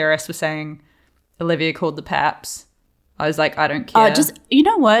conspiracy theorists were saying Olivia called the paps. I was like, I don't care. Just, you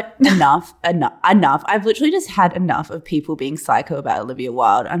know what? Enough. I've literally just had enough of people being psycho about Olivia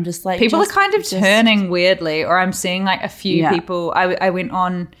Wilde. I'm just like, people are kind of turning weirdly, or I'm seeing like a few people. I went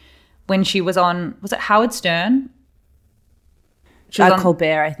on when she was on, was it Howard Stern? She was on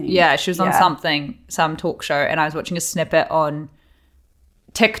Colbert, I think. Yeah, she was on some talk show, and I was watching a snippet on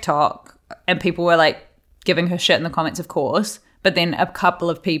TikTok, and people were like giving her shit in the comments, of course. But then a couple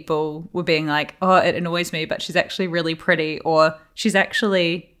of people were being like, oh, it annoys me, but she's actually really pretty, or she's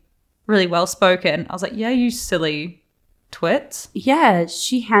actually really well spoken. I was like, yeah, you silly twits. Yeah,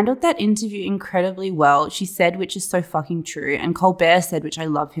 she handled that interview incredibly well. She said, which is so fucking true, and Colbert said, which I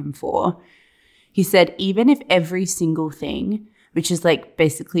love him for. He said, even if every single thing, which is like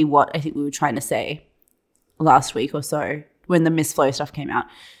basically what I think we were trying to say last week or so when the Miss Flo stuff came out,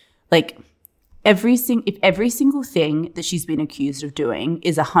 like if every single thing that she's been accused of doing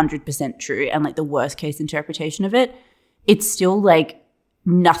is 100% true and like the worst case interpretation of it, it's still like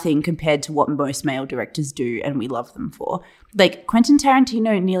nothing compared to what most male directors do and we love them for. Like Quentin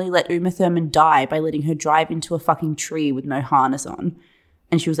Tarantino nearly let Uma Thurman die by letting her drive into a fucking tree with no harness on.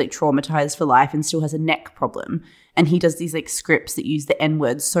 And she was like traumatized for life and still has a neck problem. And he does these like scripts that use the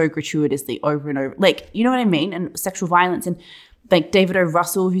N-word so gratuitously over and over. Like, you know what I mean? And sexual violence. And like David O.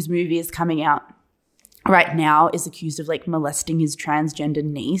 Russell, whose movie is coming out right now, is accused of like molesting his transgender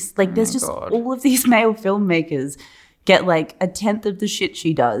niece. Like there's just all of these male filmmakers get like a tenth of the shit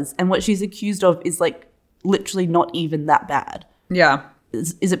she does. And what she's accused of is like literally not even that bad. Yeah.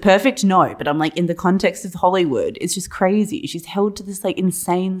 Is it perfect? No. But I'm like, in the context of Hollywood, it's just crazy. She's held to this like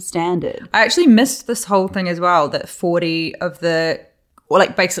insane standard. I actually missed this whole thing as well, that 40 of the, or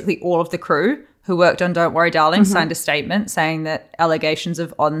like basically all of the crew who worked on Don't Worry Darling signed a statement saying that allegations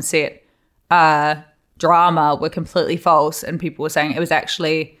of on-set drama were completely false, and people were saying it was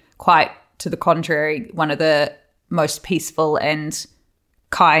actually quite to the contrary, one of the most peaceful and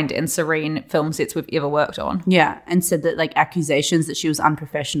kind and serene film sets we've ever worked on. Yeah, and said that like accusations that she was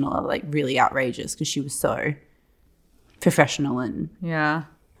unprofessional are like really outrageous because she was so professional. And yeah,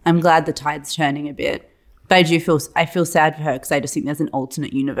 I'm glad the tide's turning a bit. But I feel sad for her because I just think there's an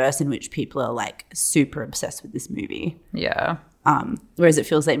alternate universe in which people are like super obsessed with this movie. Yeah. Whereas it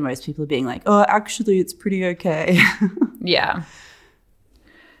feels like most people are being like, oh, actually, it's pretty okay. Yeah.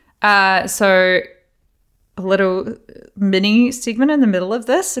 So a little mini segment in the middle of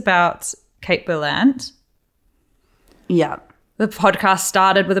this about Kate Berlant. Yeah. The podcast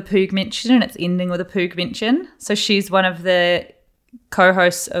started with a Poog mention and it's ending with a Poog mention. So she's one of the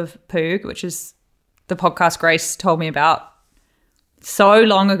co-hosts of Poog, which is the podcast Grace told me about so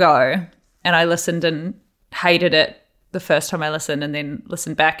long ago. And I listened and hated it the first time I listened and then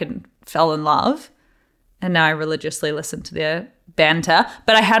listened back and fell in love. And now I religiously listen to their banter.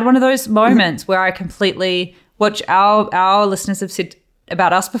 But I had one of those moments where I completely, which our listeners have said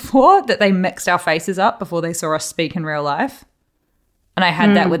about us before, that they mixed our faces up before they saw us speak in real life. And I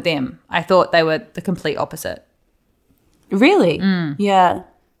had that with them. I thought they were the complete opposite. Really? Yeah.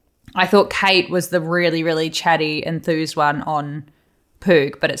 I thought Kate was the really, really chatty, enthused one on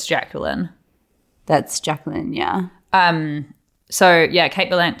Poog, but it's Jacqueline. That's Jacqueline, yeah. So yeah, Kate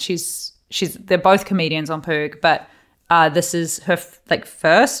Berlant, they're both comedians on Poog, but this is her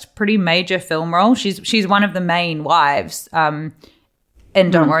first pretty major film role. She's one of the main wives in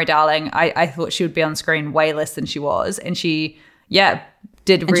Don't Worry Darling. I thought she would be on screen way less than she was, and she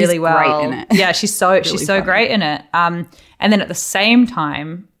did and really she's well. Great in it. Yeah, she's so great in it. And then at the same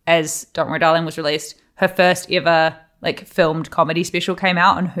time as Don't Worry Darling was released, her first ever filmed comedy special came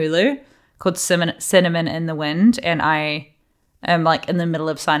out on Hulu called Cinnamon in the Wind, and I am in the middle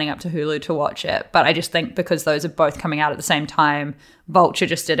of signing up to Hulu to watch it. But I just think because those are both coming out at the same time, Vulture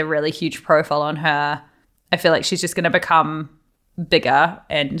just did a really huge profile on her. I feel like she's just going to become bigger,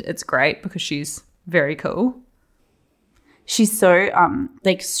 and it's great because she's very cool. She's so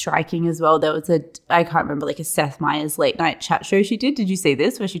striking as well. There was I can't remember, a Seth Meyers late night chat show she did. Did you see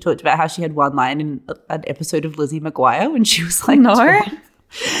this? Where she talked about how she had one line in an episode of Lizzie McGuire when she was no. 12.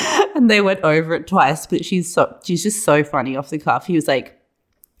 And they went over it twice, but she's just so funny off the cuff. He was like,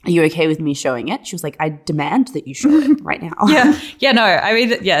 are you okay with me showing it? She was like, I demand that you show it right now. Yeah, no, I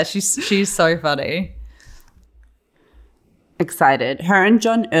mean, yeah, she's so funny. Excited. Her and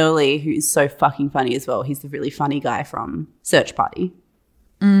John Early, who's so fucking funny as well. He's the really funny guy from Search Party.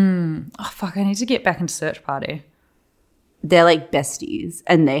 Oh, fuck, I need to get back into Search Party. They're besties,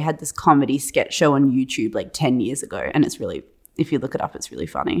 and they had this comedy sketch show on YouTube 10 years ago, and it's really, if you look it up, it's really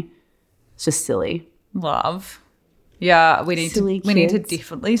funny. It's just silly. Love. Yeah, we need to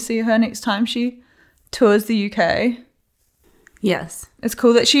definitely see her next time she tours the UK. Yes. It's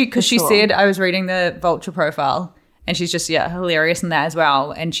cool that she said, I was reading the Vulture profile, and she's just, hilarious in that as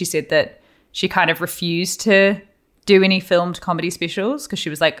well. And she said that she kind of refused to do any filmed comedy specials because she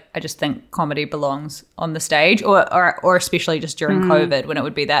was like, I just think comedy belongs on the stage, or especially just during COVID when it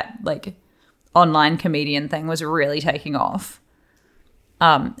would be that online comedian thing was really taking off.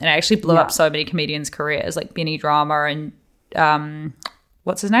 And it actually blew up so many comedians' careers, like Benny Drama and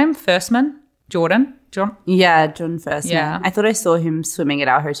what's his name? Firstman? John? Yeah, John Firstman. Yeah. I thought I saw him swimming at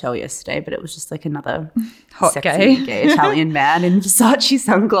our hotel yesterday, but it was just another hot sexy, gay Italian man in Versace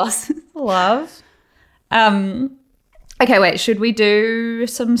sunglasses. Love. Okay, wait, should we do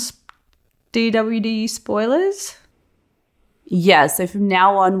some DWD spoilers? Yeah, so from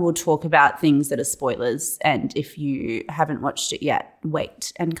now on, we'll talk about things that are spoilers. And if you haven't watched it yet,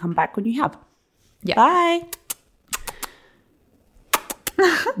 wait and come back when you have. Yeah. Bye.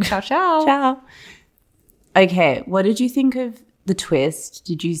 Ciao, ciao. Ciao. Okay, what did you think of the twist?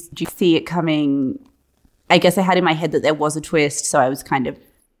 Did you see it coming? I guess I had in my head that there was a twist, so I was kind of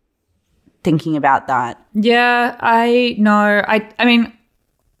thinking about that. Yeah, I know. I mean,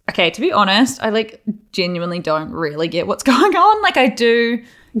 okay, to be honest, I genuinely don't really get what's going on. I do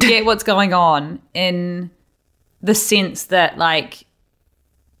get what's going on in the sense that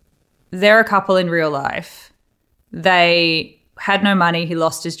they're a couple in real life. They had no money. He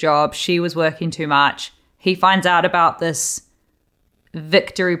lost his job. She was working too much. He finds out about this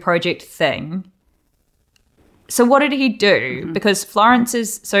Victory Project thing. So what did he do? Mm-hmm. Because Florence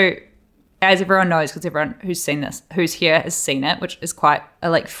is so, as everyone knows, because everyone who's here has seen it, which is quite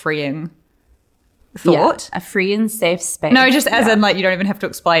a freeing thought. Yeah, a free and safe space. No, just as in you don't even have to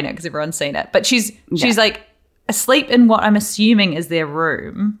explain it because everyone's seen it. But she's asleep in what I'm assuming is their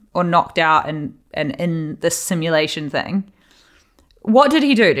room, or knocked out and in this simulation thing. What did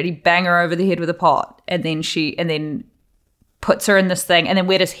he do? Did he bang her over the head with a pot and then puts her in this thing? And then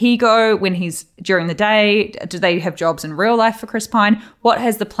where does he go when he's during the day? Do they have jobs in real life for Chris Pine? What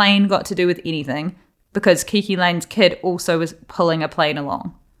has the plane got to do with anything? Because Kiki Lane's kid also was pulling a plane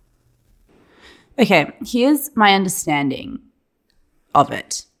along. Okay, here's my understanding of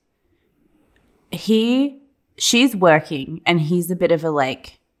it. He she's working and he's a bit of a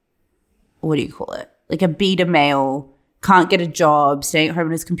like, what do you call it? Like a beta male, can't get a job, staying at home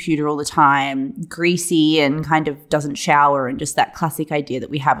on his computer all the time, greasy and kind of doesn't shower, and just that classic idea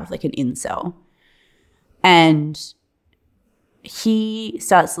that we have of like an incel. And he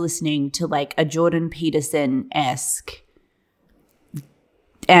starts listening to like a Jordan Peterson-esque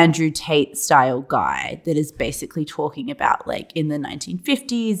Andrew Tate style guy that is basically talking about like in the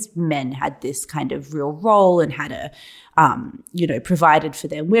 1950s, men had this kind of real role and had a, provided for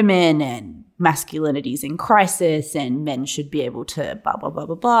their women, and masculinity's in crisis and men should be able to blah, blah, blah,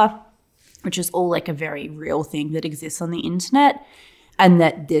 blah, blah, which is all like a very real thing that exists on the internet. And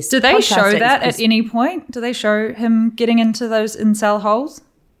that this do they show that at any point? Do they show him getting into those incel holes?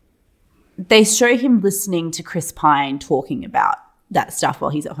 They show him listening to Chris Pine talking about that stuff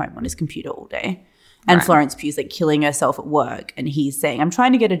while he's at home on his computer all day. And right. Florence Pugh's like killing herself at work, and he's saying, I'm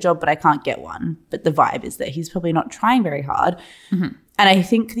trying to get a job, but I can't get one. But the vibe is that he's probably not trying very hard. Mm-hmm. And I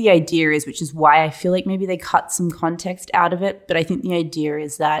think the idea is, which is why I feel like maybe they cut some context out of it, but I think the idea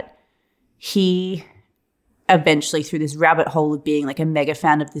is that he eventually, through this rabbit hole of being like a mega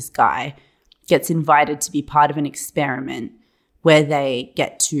fan of this guy, gets invited to be part of an experiment where they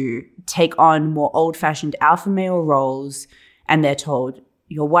get to take on more old-fashioned alpha male roles. And they're told,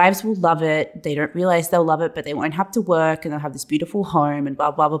 your wives will love it. They don't realize they'll love it, but they won't have to work and they'll have this beautiful home and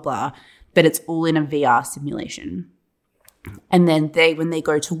blah, blah, blah, blah. But it's all in a VR simulation. And then when they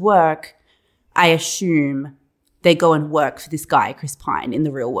go to work, I assume they go and work for this guy, Chris Pine, in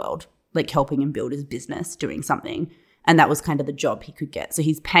the real world, like helping him build his business, doing something. And that was kind of the job he could get. So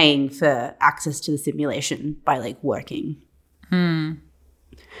he's paying for access to the simulation by like working,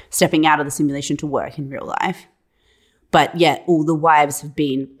 stepping out of the simulation to work in real life. But yet all the wives have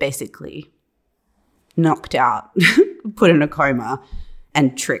been basically knocked out, put in a coma,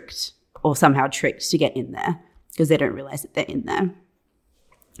 and tricked, or somehow tricked to get in there because they don't realize that they're in there.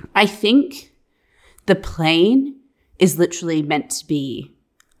 I think the plane is literally meant to be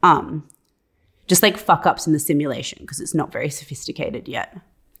just like fuck-ups in the simulation because it's not very sophisticated yet.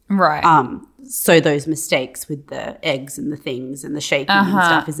 Right. So those mistakes with the eggs and the things and the shaking and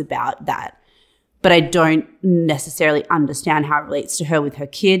stuff is about that. But I don't necessarily understand how it relates to her with her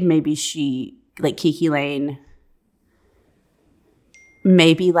kid. Maybe she, like Kiki Lane,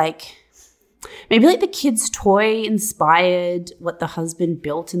 maybe like the kid's toy inspired what the husband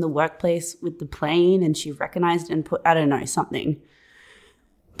built in the workplace with the plane, and she recognized it and put, I don't know, something.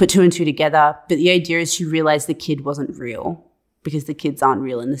 Put two and two together. But the idea is she realized the kid wasn't real because the kids aren't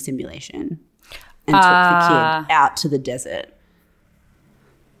real in the simulation, and took the kid out to the desert.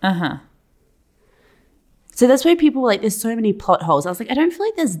 Uh-huh. So that's why people were like, there's so many plot holes. I was like, I don't feel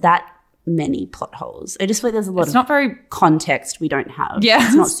like there's that many plot holes. I just feel like there's a lot of very context we don't have. Yeah.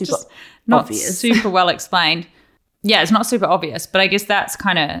 It's not super obvious. Not super well explained. Yeah, it's not super obvious, but I guess that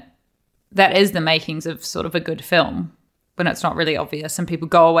is the makings of sort of a good film when it's not really obvious and people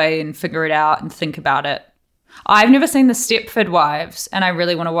go away and figure it out and think about it. I've never seen The Stepford Wives, and I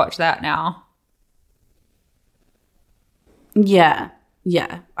really want to watch that now. Yeah.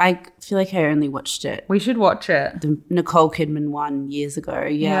 Yeah, I feel like I only watched it. We should watch it. The Nicole Kidman one years ago,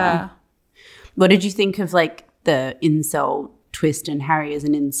 yeah. What did you think of like the incel twist and Harry as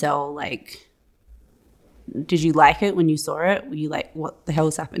an incel? Like, did you like it when you saw it? Were you like, what the hell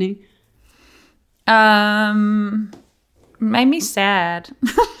is happening? Made me sad.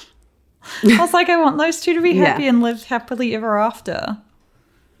 I was like, I want those two to be happy and live happily ever after.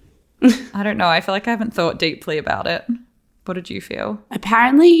 I don't know. I feel like I haven't thought deeply about it. What did you feel?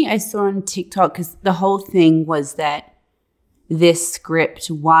 Apparently, I saw on TikTok, because the whole thing was that this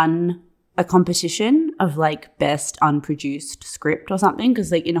script won a competition of like best unproduced script or something,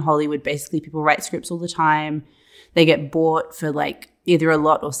 because like in Hollywood, basically people write scripts all the time. They get bought for like either a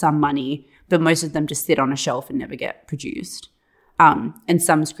lot or some money, but most of them just sit on a shelf and never get produced. And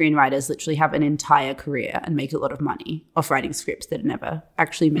some screenwriters literally have an entire career and make a lot of money off writing scripts that are never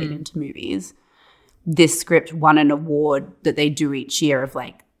actually made into movies. This script won an award that they do each year of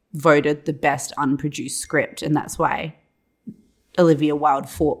like voted the best unproduced script, and that's why Olivia Wilde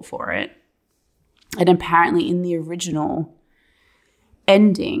fought for it. And apparently in the original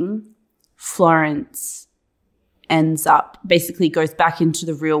ending, Florence ends up, basically goes back into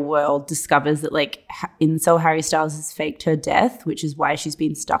the real world, discovers that like incel Harry Styles has faked her death, which is why she's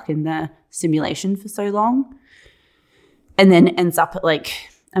been stuck in the simulation for so long, and then ends up at like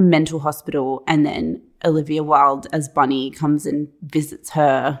a mental hospital, and then Olivia Wilde as Bunny comes and visits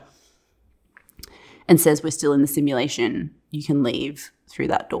her and says, we're still in the simulation, you can leave through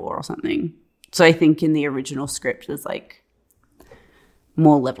that door or something. So I think in the original script there's like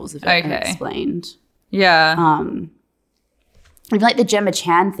more levels of it explained. Yeah. Even like the Gemma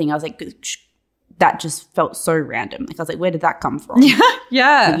Chan thing, I was like, that just felt so random. Like I was like, where did that come from?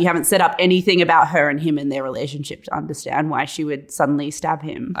 Yeah. Like, you haven't set up anything about her and him and their relationship to understand why she would suddenly stab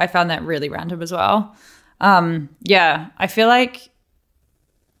him. I found that really random as well. Yeah, I feel like,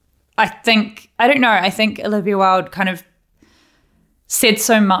 I think Olivia Wilde kind of said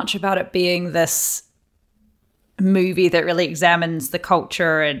so much about it being this movie that really examines the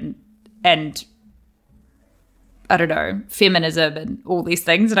culture and I don't know, feminism and all these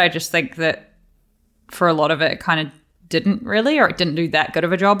things. And I just think that for a lot of it kind of didn't really, or it didn't do that good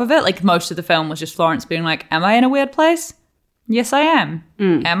of a job of it. Like most of the film was just Florence being like, am I in a weird place? Yes, I am.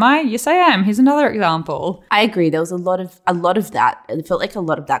 Am I? Yes, I am. Here's another example. I agree. There was a lot of that. It felt like a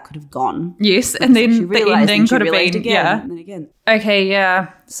lot of that could have gone. Yes, and then the ending could have been again, yeah. And then again. Okay,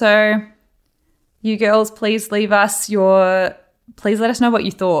 yeah. So you girls, please let us know what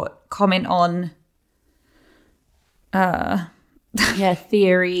you thought. Comment on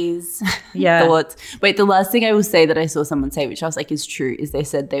theories, thoughts. Wait, the last thing I will say that I saw someone say, which I was like is true, is they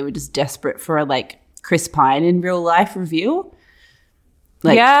said they were just desperate for a like Chris Pine in real life reveal.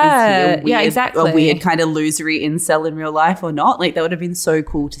 Like, is he exactly. A weird kind of losery incel in real life or not? Like that would have been so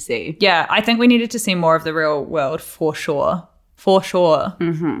cool to see. Yeah, I think we needed to see more of the real world for sure. For sure.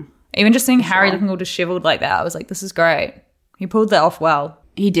 Mm-hmm. Even just seeing Harry looking all disheveled like that, I was like, this is great. He pulled that off well.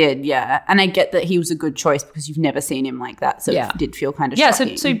 He did, yeah. And I get that he was a good choice because you've never seen him like that. So it did feel kind of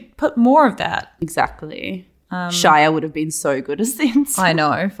shocking. So put more of that. Exactly. Shia would have been so good as the insult. I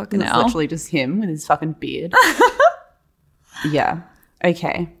know, fucking hell. It's literally just him with his fucking beard. Yeah.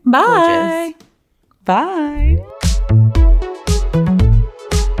 Okay. Bye. Gorgeous. Bye.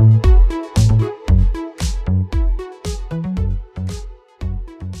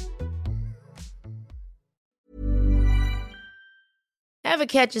 Ever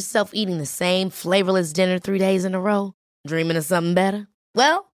catch yourself eating the same flavorless dinner 3 days in a row? Dreaming of something better?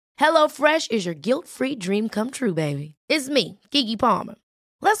 Well, HelloFresh is your guilt-free dream come true, baby. It's me, Keke Palmer.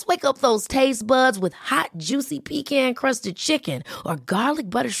 Let's wake up those taste buds with hot, juicy pecan-crusted chicken or garlic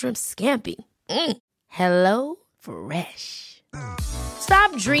butter shrimp scampi. Hello Fresh.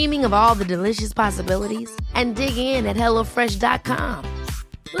 Stop dreaming of all the delicious possibilities and dig in at HelloFresh.com.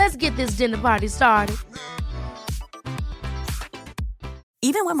 Let's get this dinner party started.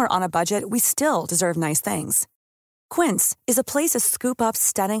 Even when we're on a budget, we still deserve nice things. Quince is a place to scoop up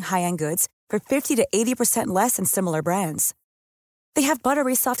stunning high-end goods for 50 to 80% less than similar brands. They have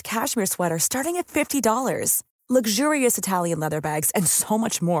buttery soft cashmere sweaters starting at $50, luxurious Italian leather bags, and so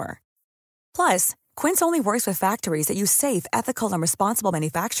much more. Plus, Quince only works with factories that use safe, ethical, and responsible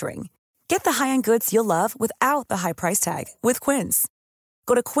manufacturing. Get the high-end goods you'll love without the high price tag with Quince.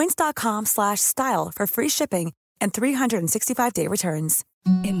 Go to quince.com/style for free shipping and 365-day returns.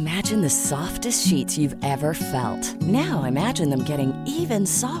 Imagine the softest sheets you've ever felt. Now imagine them getting even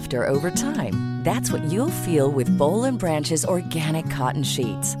softer over time. That's what you'll feel with Boll & Branch's organic cotton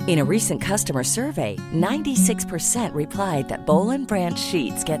sheets. In a recent customer survey, 96% replied that Boll & Branch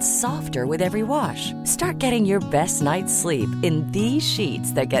sheets get softer with every wash. Start getting your best night's sleep in these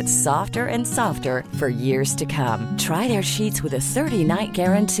sheets that get softer and softer for years to come. Try their sheets with a 30-night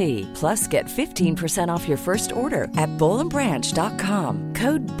guarantee. Plus, get 15% off your first order at bollandbranch.com.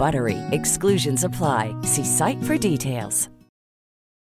 Code BUTTERY. Exclusions apply. See site for details.